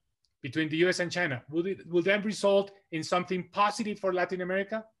China, between the US and China, will that result in something positive for Latin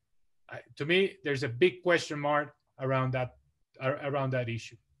America? To me, there's a big question mark around that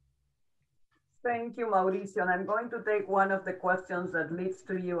issue. Thank you, Mauricio. And I'm going to take one of the questions that leads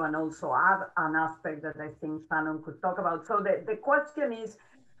to you and also add an aspect that I think Shannon could talk about. So the question is,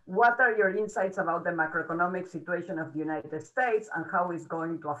 what are your insights about the macroeconomic situation of the United States and how it's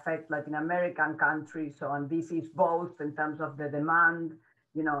going to affect Latin American countries? So, and this is both in terms of the demand,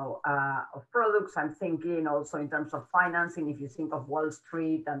 of products. I'm thinking also in terms of financing, if you think of Wall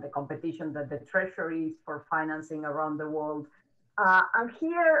Street and the competition that the Treasury is for financing around the world. And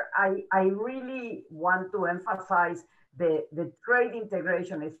here, I really want to emphasize the trade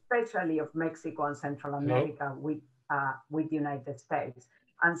integration, especially of Mexico and Central America with the United States.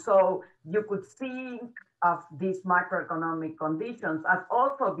 And so you could think of these macroeconomic conditions as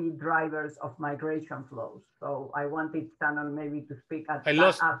also be drivers of migration flows. So I wanted Shannon maybe to speak at that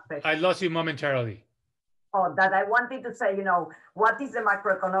aspect. I lost you momentarily. Oh, that I wanted to say, what is the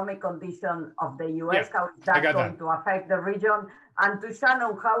macroeconomic condition of the US? Yeah, how is that going to affect the region? And to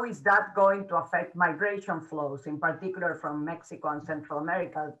Shannon, how is that going to affect migration flows, in particular from Mexico and Central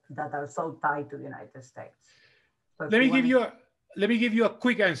America that are so tied to the United States? So let me give you a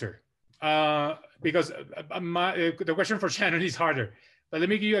quick answer because the question for Shannon is harder. But let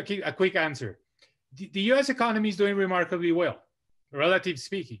me give you a quick answer. The US economy is doing remarkably well, relatively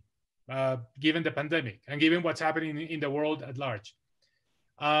speaking. Given the pandemic and given what's happening in the world at large.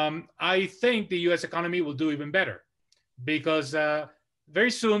 I think the US economy will do even better because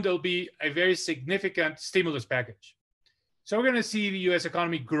very soon there'll be a very significant stimulus package. So we're going to see the US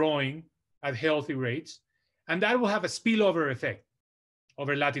economy growing at healthy rates, and that will have a spillover effect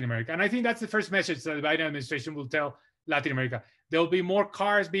over Latin America. And I think that's the first message that the Biden administration will tell Latin America. There'll be more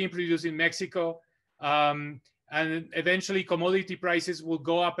cars being produced in Mexico, and eventually commodity prices will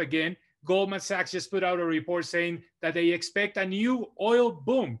go up again. Goldman Sachs just put out a report saying that they expect a new oil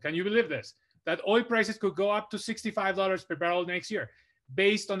boom. Can you believe this? That oil prices could go up to $65 per barrel next year,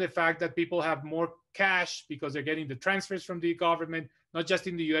 based on the fact that people have more cash because they're getting the transfers from the government, not just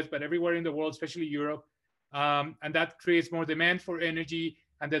in the US, but everywhere in the world, especially Europe. And that creates more demand for energy,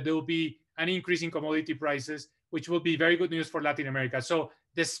 and that there will be an increase in commodity prices, which will be very good news for Latin America. So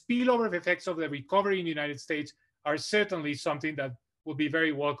the spillover effects of the recovery in the United States are certainly something that will be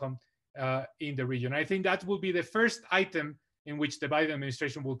very welcome in the region. I think that will be the first item in which the Biden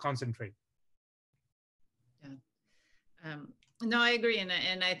administration will concentrate. Yeah. No, I agree.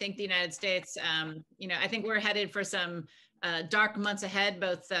 And I think the United States, I think we're headed for some dark months ahead,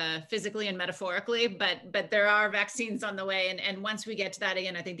 both physically and metaphorically, but there are vaccines on the way. And once we get to that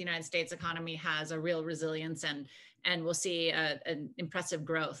again, I think the United States economy has a real resilience and we'll see an impressive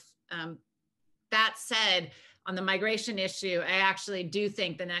growth. That said, on the migration issue, I actually do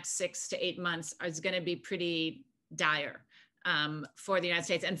think the next 6 to 8 months is going to be pretty dire for the United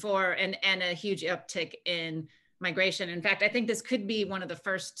States and a huge uptick in migration. In fact, I think this could be one of the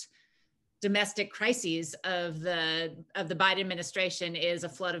first domestic crises of the Biden administration is a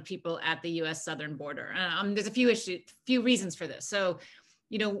flood of people at the U.S. southern border. There's a few reasons for this. So,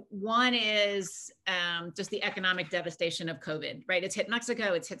 one is just the economic devastation of COVID, right? It's hit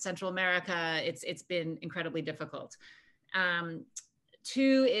Mexico, it's hit Central America, it's been incredibly difficult.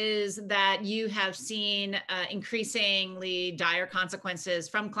 Two is that you have seen increasingly dire consequences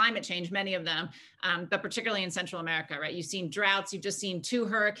from climate change, many of them, but particularly in Central America, right? You've seen droughts, you've just seen 2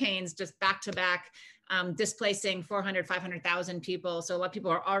 hurricanes just back to back, displacing 400, 500,000 people. So a lot of people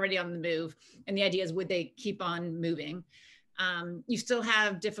are already on the move. And the idea is, would they keep on moving? You still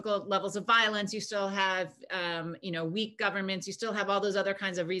have difficult levels of violence. You still have, weak governments. You still have all those other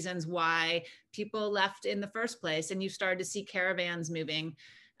kinds of reasons why people left in the first place. And you started to see caravans moving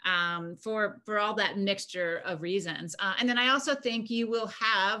for all that mixture of reasons. And then I also think you will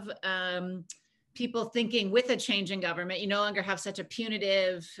have people thinking with a change in government, you no longer have such a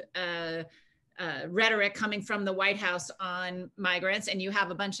punitive rhetoric coming from the White House on migrants, and you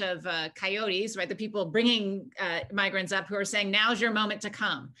have a bunch of coyotes, right? The people bringing migrants up who are saying, now's your moment to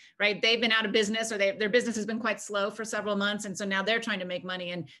come, right? They've been out of business, or their business has been quite slow for several months. And so now they're trying to make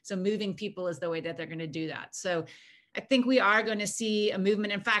money. And so moving people is the way that they're going to do that. So I think we are going to see a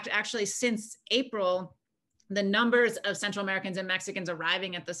movement. In fact, actually, since April, the numbers of Central Americans and Mexicans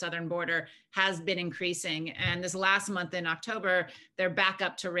arriving at the southern border has been increasing. And this last month in October, they're back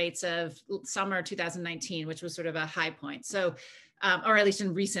up to rates of summer 2019, which was sort of a high point. So, or at least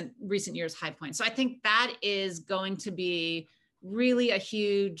in recent years, high point. So I think that is going to be really a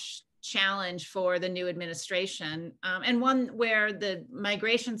huge challenge for the new administration, and one where the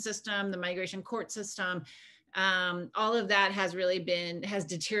migration system, the migration court system, all of that has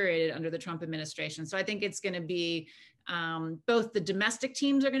deteriorated under the Trump administration. So I think it's going to be both the domestic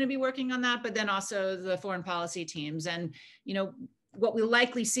teams are going to be working on that, but then also the foreign policy teams. And, what we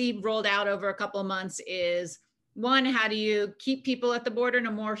likely see rolled out over a couple of months is, one, how do you keep people at the border in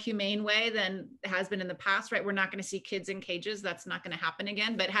a more humane way than has been in the past, right? We're not going to see kids in cages. That's not going to happen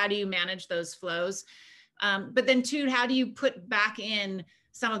again. But how do you manage those flows? But then 2, how do you put back in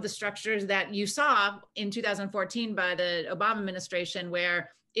some of the structures that you saw in 2014 by the Obama administration,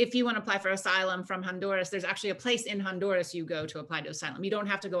 where if you want to apply for asylum from Honduras, there's actually a place in Honduras you go to apply to asylum. You don't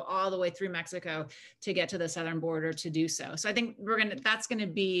have to go all the way through Mexico to get to the southern border to do so. So I think that's going to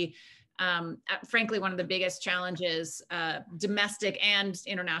be, frankly, one of the biggest challenges, domestic and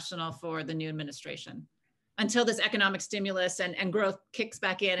international, for the new administration, until this economic stimulus and growth kicks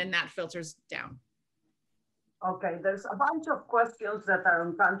back in and that filters down. Okay, there's a bunch of questions that are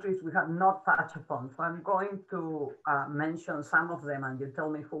on countries we have not touched upon. So I'm going to mention some of them, and you tell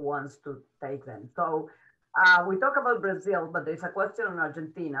me who wants to take them. So we talk about Brazil, but there's a question on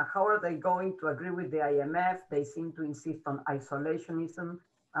Argentina. How are they going to agree with the IMF? They seem to insist on isolationism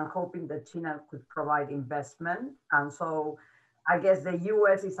and hoping that China could provide investment. And so I guess the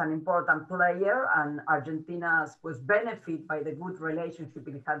US is an important player, and Argentina was benefit by the good relationship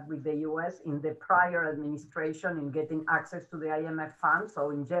it had with the US in the prior administration in getting access to the IMF funds. So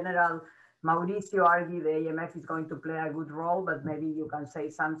in general, Mauricio argued the IMF is going to play a good role, but maybe you can say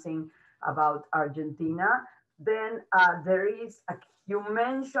something about Argentina. Then you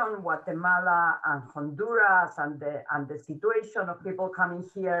mentioned Guatemala and Honduras and the situation of people coming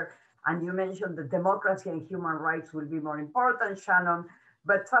here. And you mentioned that democracy and human rights will be more important, Shannon.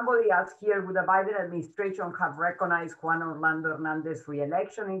 But somebody asked here, would the Biden administration have recognized Juan Orlando Hernandez's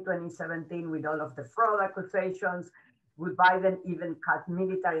re-election in 2017 with all of the fraud accusations? Would Biden even cut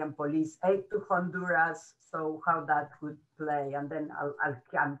military and police aid to Honduras? So how that would play? And then I'll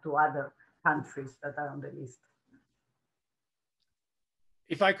come to other countries that are on the list.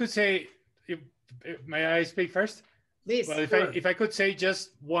 If I could say, may I speak first? Please. Well, if I could say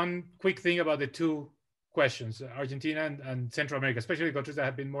just one quick thing about the two questions, Argentina and Central America, especially countries that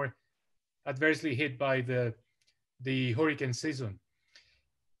have been more adversely hit by the hurricane season.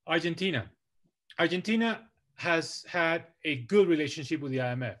 Argentina has had a good relationship with the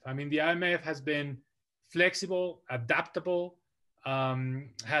IMF. I mean, the IMF has been flexible, adaptable,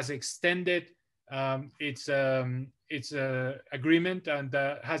 has extended its agreement, and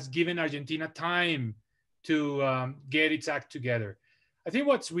has given Argentina time to get its act together. I think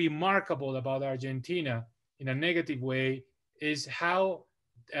what's remarkable about Argentina in a negative way is how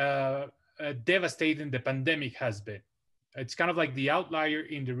devastating the pandemic has been. It's kind of like the outlier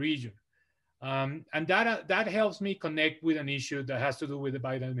in the region. And that helps me connect with an issue that has to do with the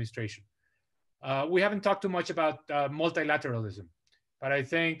Biden administration. We haven't talked too much about multilateralism, but I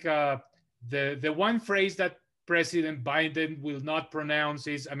think the one phrase that President Biden will not pronounce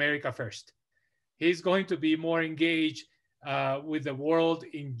is America first. He's going to be more engaged with the world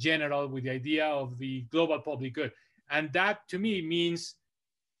in general, with the idea of the global public good. And that to me means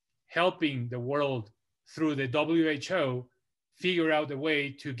helping the world through the WHO figure out a way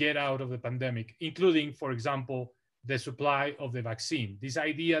to get out of the pandemic, including, for example, the supply of the vaccine. This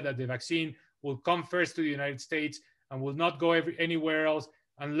idea that the vaccine will come first to the United States and will not go anywhere else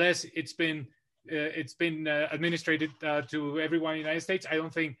unless it's been administered to everyone in the United States. I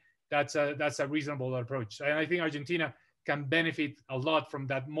don't think that's a reasonable approach. And I think Argentina can benefit a lot from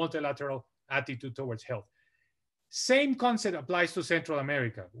that multilateral attitude towards health. Same concept applies to Central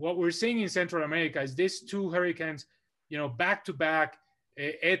America. What we're seeing in Central America is these two hurricanes, back to back,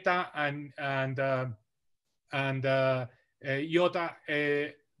 ETA and Iota,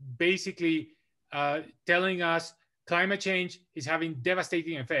 basically telling us climate change is having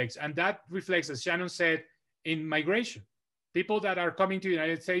devastating effects. And that reflects, as Shannon said, in migration. People that are coming to the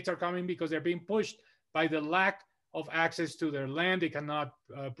United States are coming because they're being pushed by the lack of access to their land. They cannot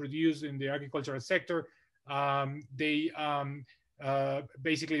produce in the agricultural sector.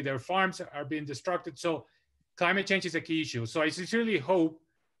 Basically their farms are being destructed. So climate change is a key issue. So I sincerely hope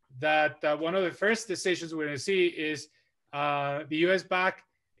that one of the first decisions we're going to see is the US back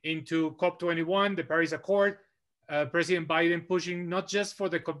into COP21, the Paris Accord, President Biden pushing not just for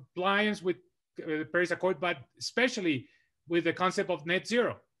the compliance with the Paris Accord, but especially with the concept of net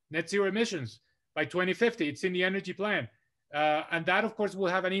zero emissions by 2050. It's in the energy plan. And that, of course, will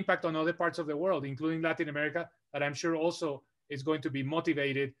have an impact on other parts of the world, including Latin America, that I'm sure also is going to be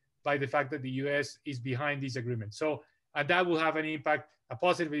motivated by the fact that the US is behind these agreements. So that will have an impact, a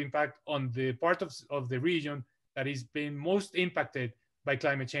positive impact on the part of the region that is being most impacted by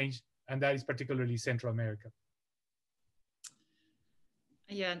climate change, and that is particularly Central America.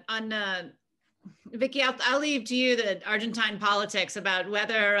 Yeah, on Vicky, I'll leave to you the Argentine politics about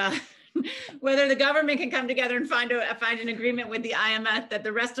whether whether the government can come together and find an agreement with the IMF that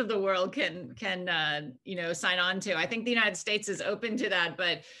the rest of the world can sign on to. I think the United States is open to that,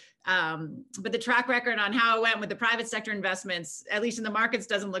 but the track record on how it went with the private sector investments, at least in the markets,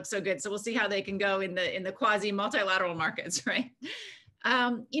 doesn't look so good. So we'll see how they can go in the quasi multilateral markets, right?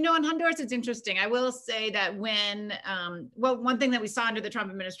 On Honduras, it's interesting. I will say that one thing that we saw under the Trump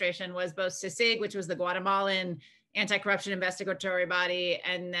administration was both CICIG, which was the Guatemalan anti-corruption investigatory body,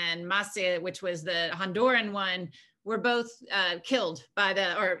 and then MASE, which was the Honduran one, were both killed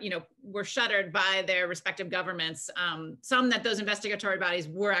were shuttered by their respective governments. Some that those investigatory bodies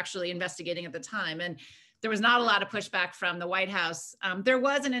were actually investigating at the time. And there was not a lot of pushback from the White House. There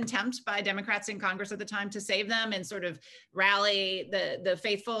was an attempt by Democrats in Congress at the time to save them and sort of rally the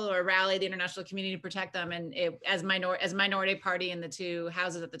faithful or rally the international community to protect them. And as minority party in the two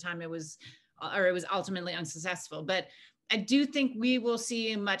houses at the time, it was ultimately unsuccessful. But I do think we will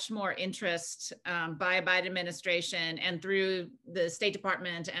see much more interest by a Biden administration and through the State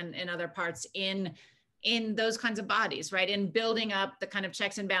Department and other parts in those kinds of bodies, right? In building up the kind of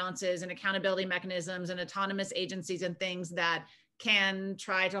checks and balances and accountability mechanisms and autonomous agencies and things that can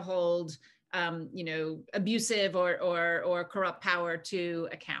try to hold, abusive or corrupt power to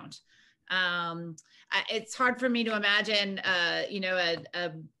account. It's hard for me to imagine,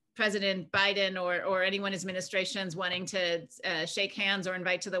 a President Biden or anyone in his administrations wanting to shake hands or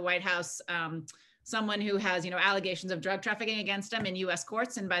invite to the White House someone who has, allegations of drug trafficking against them in U.S.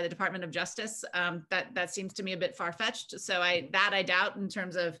 courts and by the Department of Justice. That seems to me a bit far-fetched. So I doubt in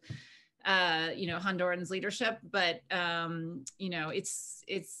terms of, Honduran's leadership, but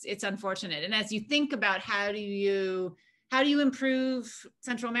it's unfortunate. And as you think about how do you improve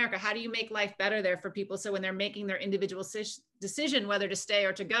Central America? How do you make life better there for people? So when they're making their individual decision whether to stay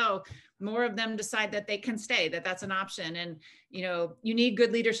or to go, more of them decide that they can stay, that's an option. And, you need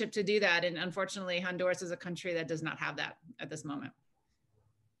good leadership to do that. And unfortunately, Honduras is a country that does not have that at this moment.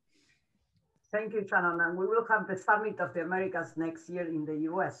 Thank you, Shannon. And we will have the Summit of the Americas next year in the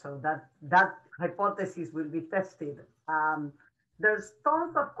US, so that hypothesis will be tested. There's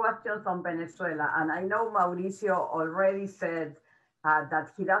tons of questions on Venezuela, and I know Mauricio already said that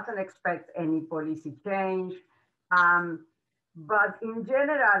he doesn't expect any policy change. But in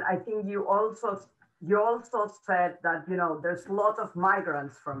general, I think you also said that there's a lot of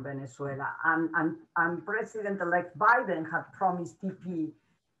migrants from Venezuela, and President-elect Biden had promised TPS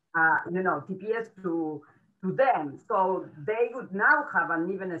to them, so they would now have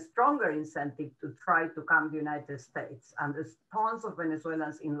an even stronger incentive to try to come to the United States. And there's tons of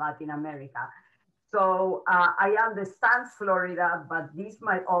Venezuelans in Latin America. So I understand Florida, but this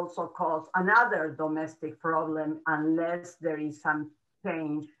might also cause another domestic problem unless there is some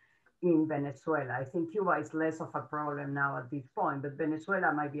change in Venezuela. I think Cuba is less of a problem now at this point, but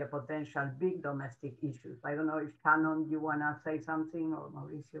Venezuela might be a potential big domestic issue. I don't know if Shannon, you want to say something, or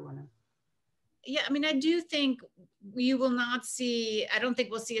Mauricio want to? Yeah, I mean, I do think you will not see, I don't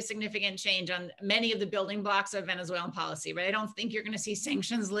think we'll see a significant change on many of the building blocks of Venezuelan policy, right? I don't think you're going to see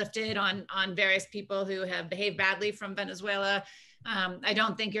sanctions lifted on various people who have behaved badly from Venezuela. I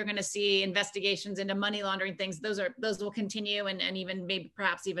don't think you're going to see investigations into money laundering things. Those will continue and even maybe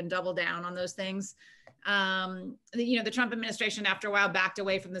perhaps even double down on those things. The Trump administration after a while backed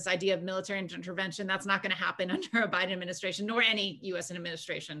away from this idea of military intervention. That's not going to happen under a Biden administration, nor any US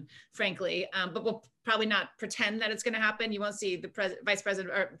administration, frankly. But we'll probably not pretend that it's going to happen. You won't see the Vice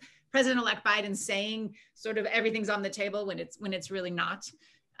President or President-elect Biden saying sort of everything's on the table when it's really not.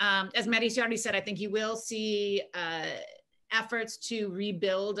 As Mauricio already said, I think you will see efforts to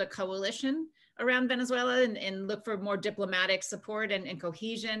rebuild a coalition around Venezuela and look for more diplomatic support and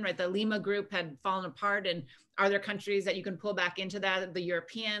cohesion, right? The Lima group had fallen apart, and are there countries that you can pull back into that? The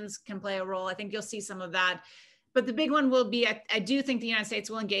Europeans can play a role. I think you'll see some of that. But the big one will be, I do think the United States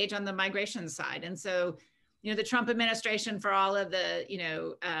will engage on the migration side. And so, the Trump administration, for all of the,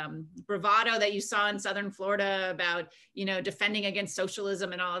 bravado that you saw in Southern Florida about, defending against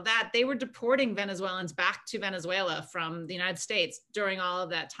socialism and all of that, they were deporting Venezuelans back to Venezuela from the United States during all of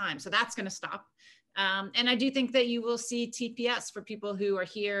that time. So that's going to stop. And I do think that you will see TPS for people who are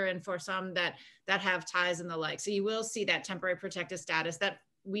here and for some that have ties and the like. So you will see that temporary protected status that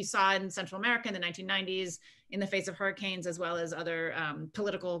we saw in Central America in the 1990s in the face of hurricanes, as well as other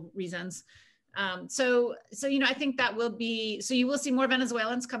political reasons. So I think that will be, so you will see more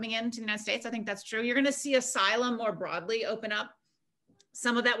Venezuelans coming into the United States. I think that's true. You're going to see asylum more broadly open up.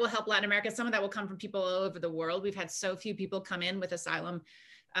 Some of that will help Latin America. Some of that will come from people all over the world. We've had so few people come in with asylum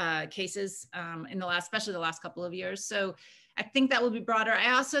cases especially the last couple of years. So I think that will be broader.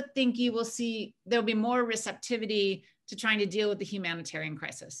 I also think you will see there'll be more receptivity to trying to deal with the humanitarian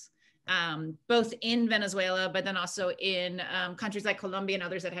crisis, both in Venezuela, but then also in countries like Colombia and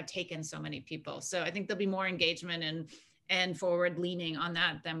others that have taken so many people. So I think there'll be more engagement and forward leaning on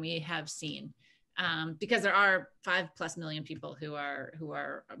that than we have seen, because there are 5+ million people who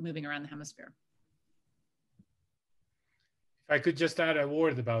are moving around the hemisphere. If I could just add a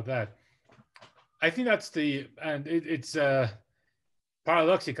word about that. I think that's it's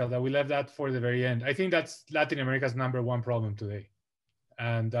paradoxical that we left that for the very end. I think that's Latin America's #1 problem today.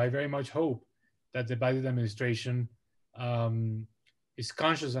 And I very much hope that the Biden administration is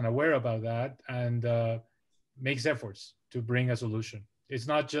conscious and aware about that and makes efforts to bring a solution. It's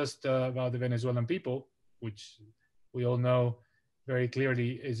not just about the Venezuelan people, which we all know very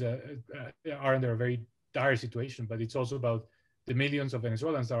clearly are under a very dire situation, but it's also about the millions of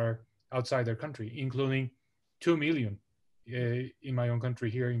Venezuelans that are outside their country, including 2 million in my own country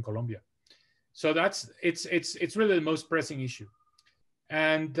here in Colombia. So it's really the most pressing issue.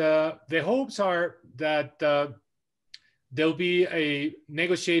 And the hopes are that there'll be a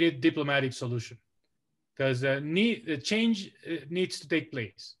negotiated diplomatic solution, because the change needs to take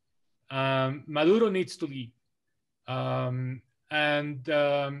place. Maduro needs to leave, and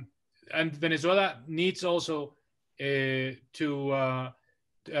Venezuela needs also to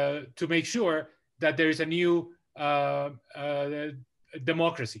make sure that there is a new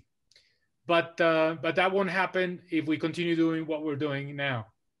democracy. But that won't happen if we continue doing what we're doing now.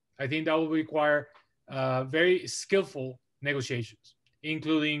 I think that will require very skillful negotiations,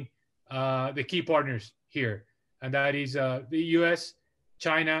 including the key partners here, and that is the US,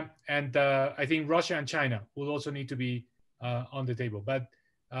 China, and I think Russia and China will also need to be on the table. But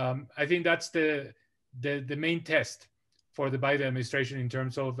I think that's the main test for the Biden administration in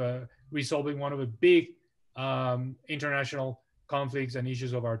terms of resolving one of the big international conflicts and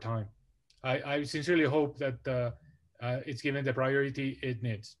issues of our time. I sincerely hope that it's given the priority it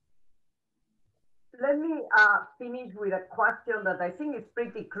needs. Let me finish with a question that I think is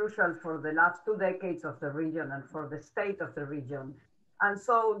pretty crucial for the last 2 decades of the region and for the state of the region. And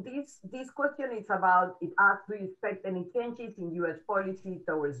so this question is about, it asks, do you expect any changes in US policy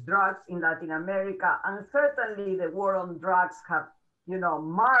towards drugs in Latin America? And certainly the war on drugs has been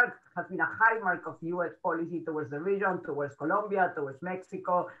a high mark of US policy towards the region, towards Colombia, towards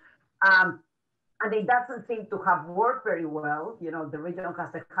Mexico. And it doesn't seem to have worked very well. The region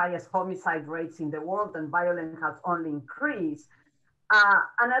has the highest homicide rates in the world, and violence has only increased.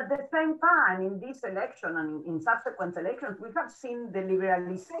 And at the same time, in this election and in subsequent elections, we have seen the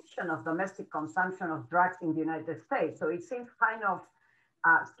liberalization of domestic consumption of drugs in the United States. So it seems kind of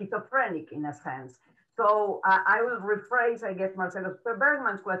schizophrenic in a sense. So I will rephrase, I guess, Marcelo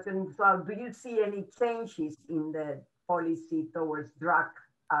Bergman's question. So do you see any changes in the policy towards drug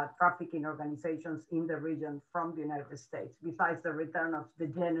trafficking organizations in the region from the United States, besides the return of the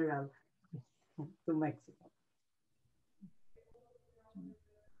general to Mexico?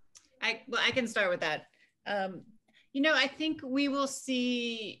 Well, I can start with that. You know, I think we will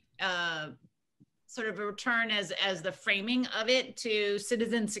see sort of a return as the framing of it to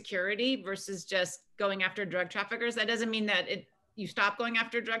citizen security versus just going after drug traffickers. That doesn't mean that you stop going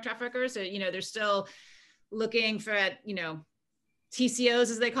after drug traffickers. So, you know, they're still looking for, you know, TCOs,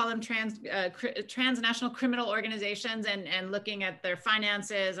 as they call them, transnational criminal organizations, and looking at their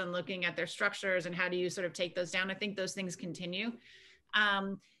finances and looking at their structures and how do you sort of take those down. I think those things continue.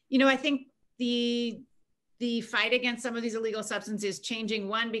 You know, I think the fight against some of these illegal substances is changing,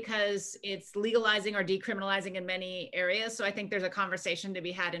 one, because it's legalizing or decriminalizing in many areas. So I think there's a conversation to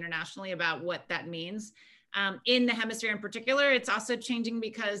be had internationally about what that means. In the hemisphere in particular, it's also changing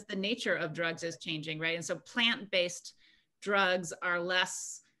because the nature of drugs is changing, right? And so plant-based drugs are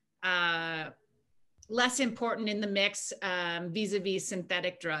less important in the mix vis-a-vis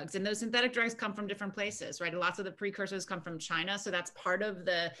synthetic drugs. And those synthetic drugs come from different places, right? Lots of the precursors come from China. So that's part of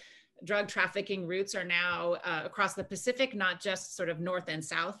the drug trafficking routes are now across the Pacific, not just sort of north and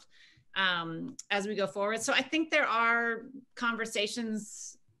south as we go forward. So I think there are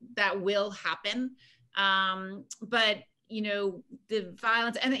conversations that will happen. But, you know, the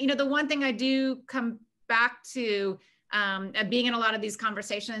violence, and, you know, the one thing I do come back to being in a lot of these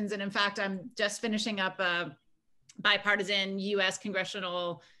conversations, and in fact, I'm just finishing up a bipartisan US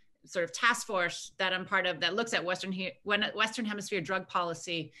congressional sort of task force that I'm part of that looks at Western Hemisphere drug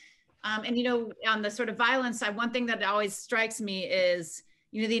policy. And, you know, on the sort of violence side, one thing that always strikes me is,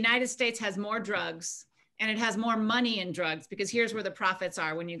 you know, the United States has more drugs and it has more money in drugs, because here's where the profits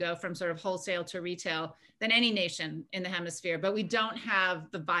are when you go from sort of wholesale to retail, than any nation in the hemisphere. But we don't have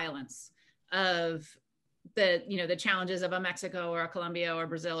the violence of the, you know, the challenges of a Mexico or a Colombia or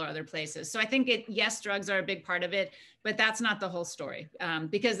Brazil or other places. So I think yes, drugs are a big part of it, but that's not the whole story,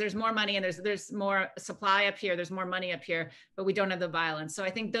 because there's more money and there's more supply up here, there's more money up here, but we don't have the violence. So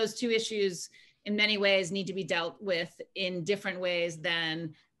I think those two issues in many ways need to be dealt with in different ways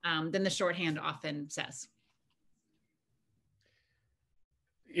than the shorthand often says.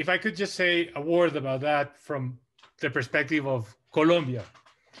 If I could just say a word about that from the perspective of Colombia.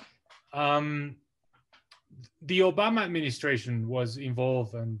 The Obama administration was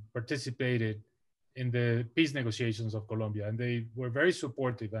involved and participated in the peace negotiations of Colombia, and they were very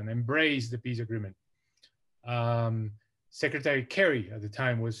supportive and embraced the peace agreement. Secretary Kerry at the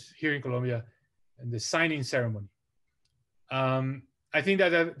time was here in Colombia in the signing ceremony. I think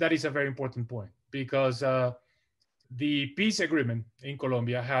that is a very important point, because the peace agreement in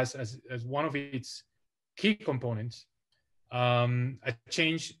Colombia has as one of its key components a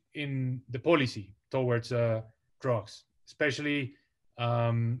change in the policy towards drugs, especially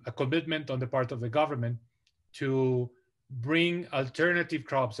a commitment on the part of the government to bring alternative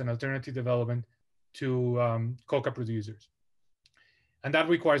crops and alternative development to coca producers. And that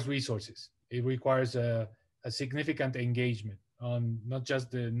requires resources. It requires a significant engagement on not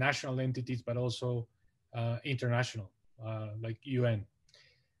just the national entities, but also international, like UN.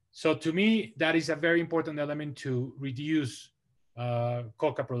 So to me, that is a very important element to reduce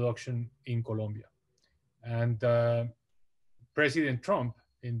coca production in Colombia. And President Trump,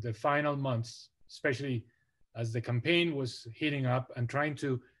 in the final months, especially as the campaign was heating up and trying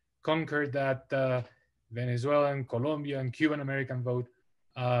to conquer that Venezuelan, Colombian, Cuban American vote,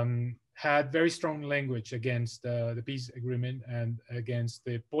 had very strong language against the peace agreement and against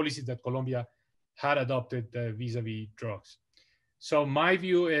the policies that Colombia had adopted vis-a-vis drugs. So my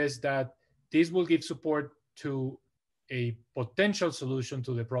view is that this will give support to a potential solution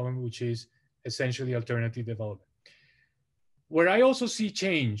to the problem, which is essentially alternative development. Where I also see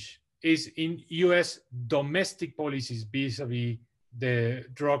change is in US domestic policies vis-a-vis the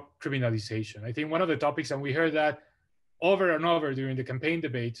drug criminalization. I think one of the topics, and we heard that over and over during the campaign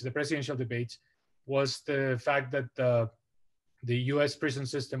debates, the presidential debates, was the fact that the US prison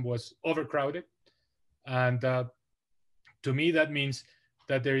system was overcrowded. And to me, that means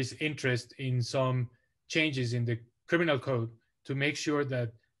that there is interest in some changes in the criminal code to make sure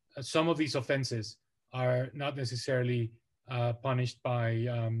that some of these offenses are not necessarily punished by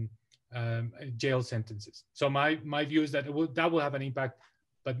jail sentences. So my view is that that will have an impact,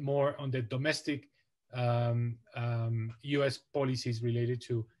 but more on the domestic US policies related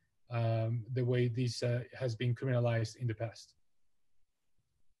to the way this has been criminalized in the past.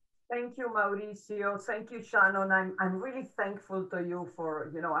 Thank you, Mauricio. Thank you, Shannon. I'm really thankful to you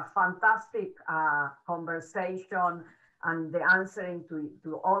for, a fantastic conversation and the answering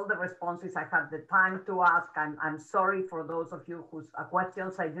to all the responses I had the time to ask. I'm sorry for those of you whose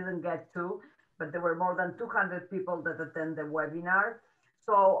questions I didn't get to, but there were more than 200 people that attend the webinar.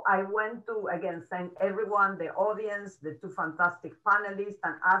 So I want to, again, thank everyone, the audience, the two fantastic panelists,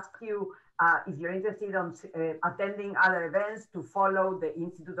 and ask you if you're interested in attending other events to follow the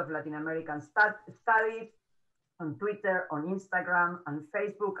Institute of Latin American Studies on Twitter, on Instagram, on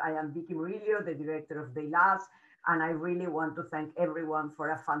Facebook. I am Vicky Murillo, the director of the labs, and I really want to thank everyone for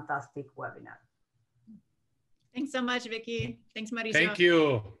a fantastic webinar. Thanks so much, Vicky. Thanks, Mauricio. Thank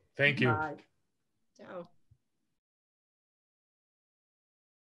you. Thank you. Bye. Ciao.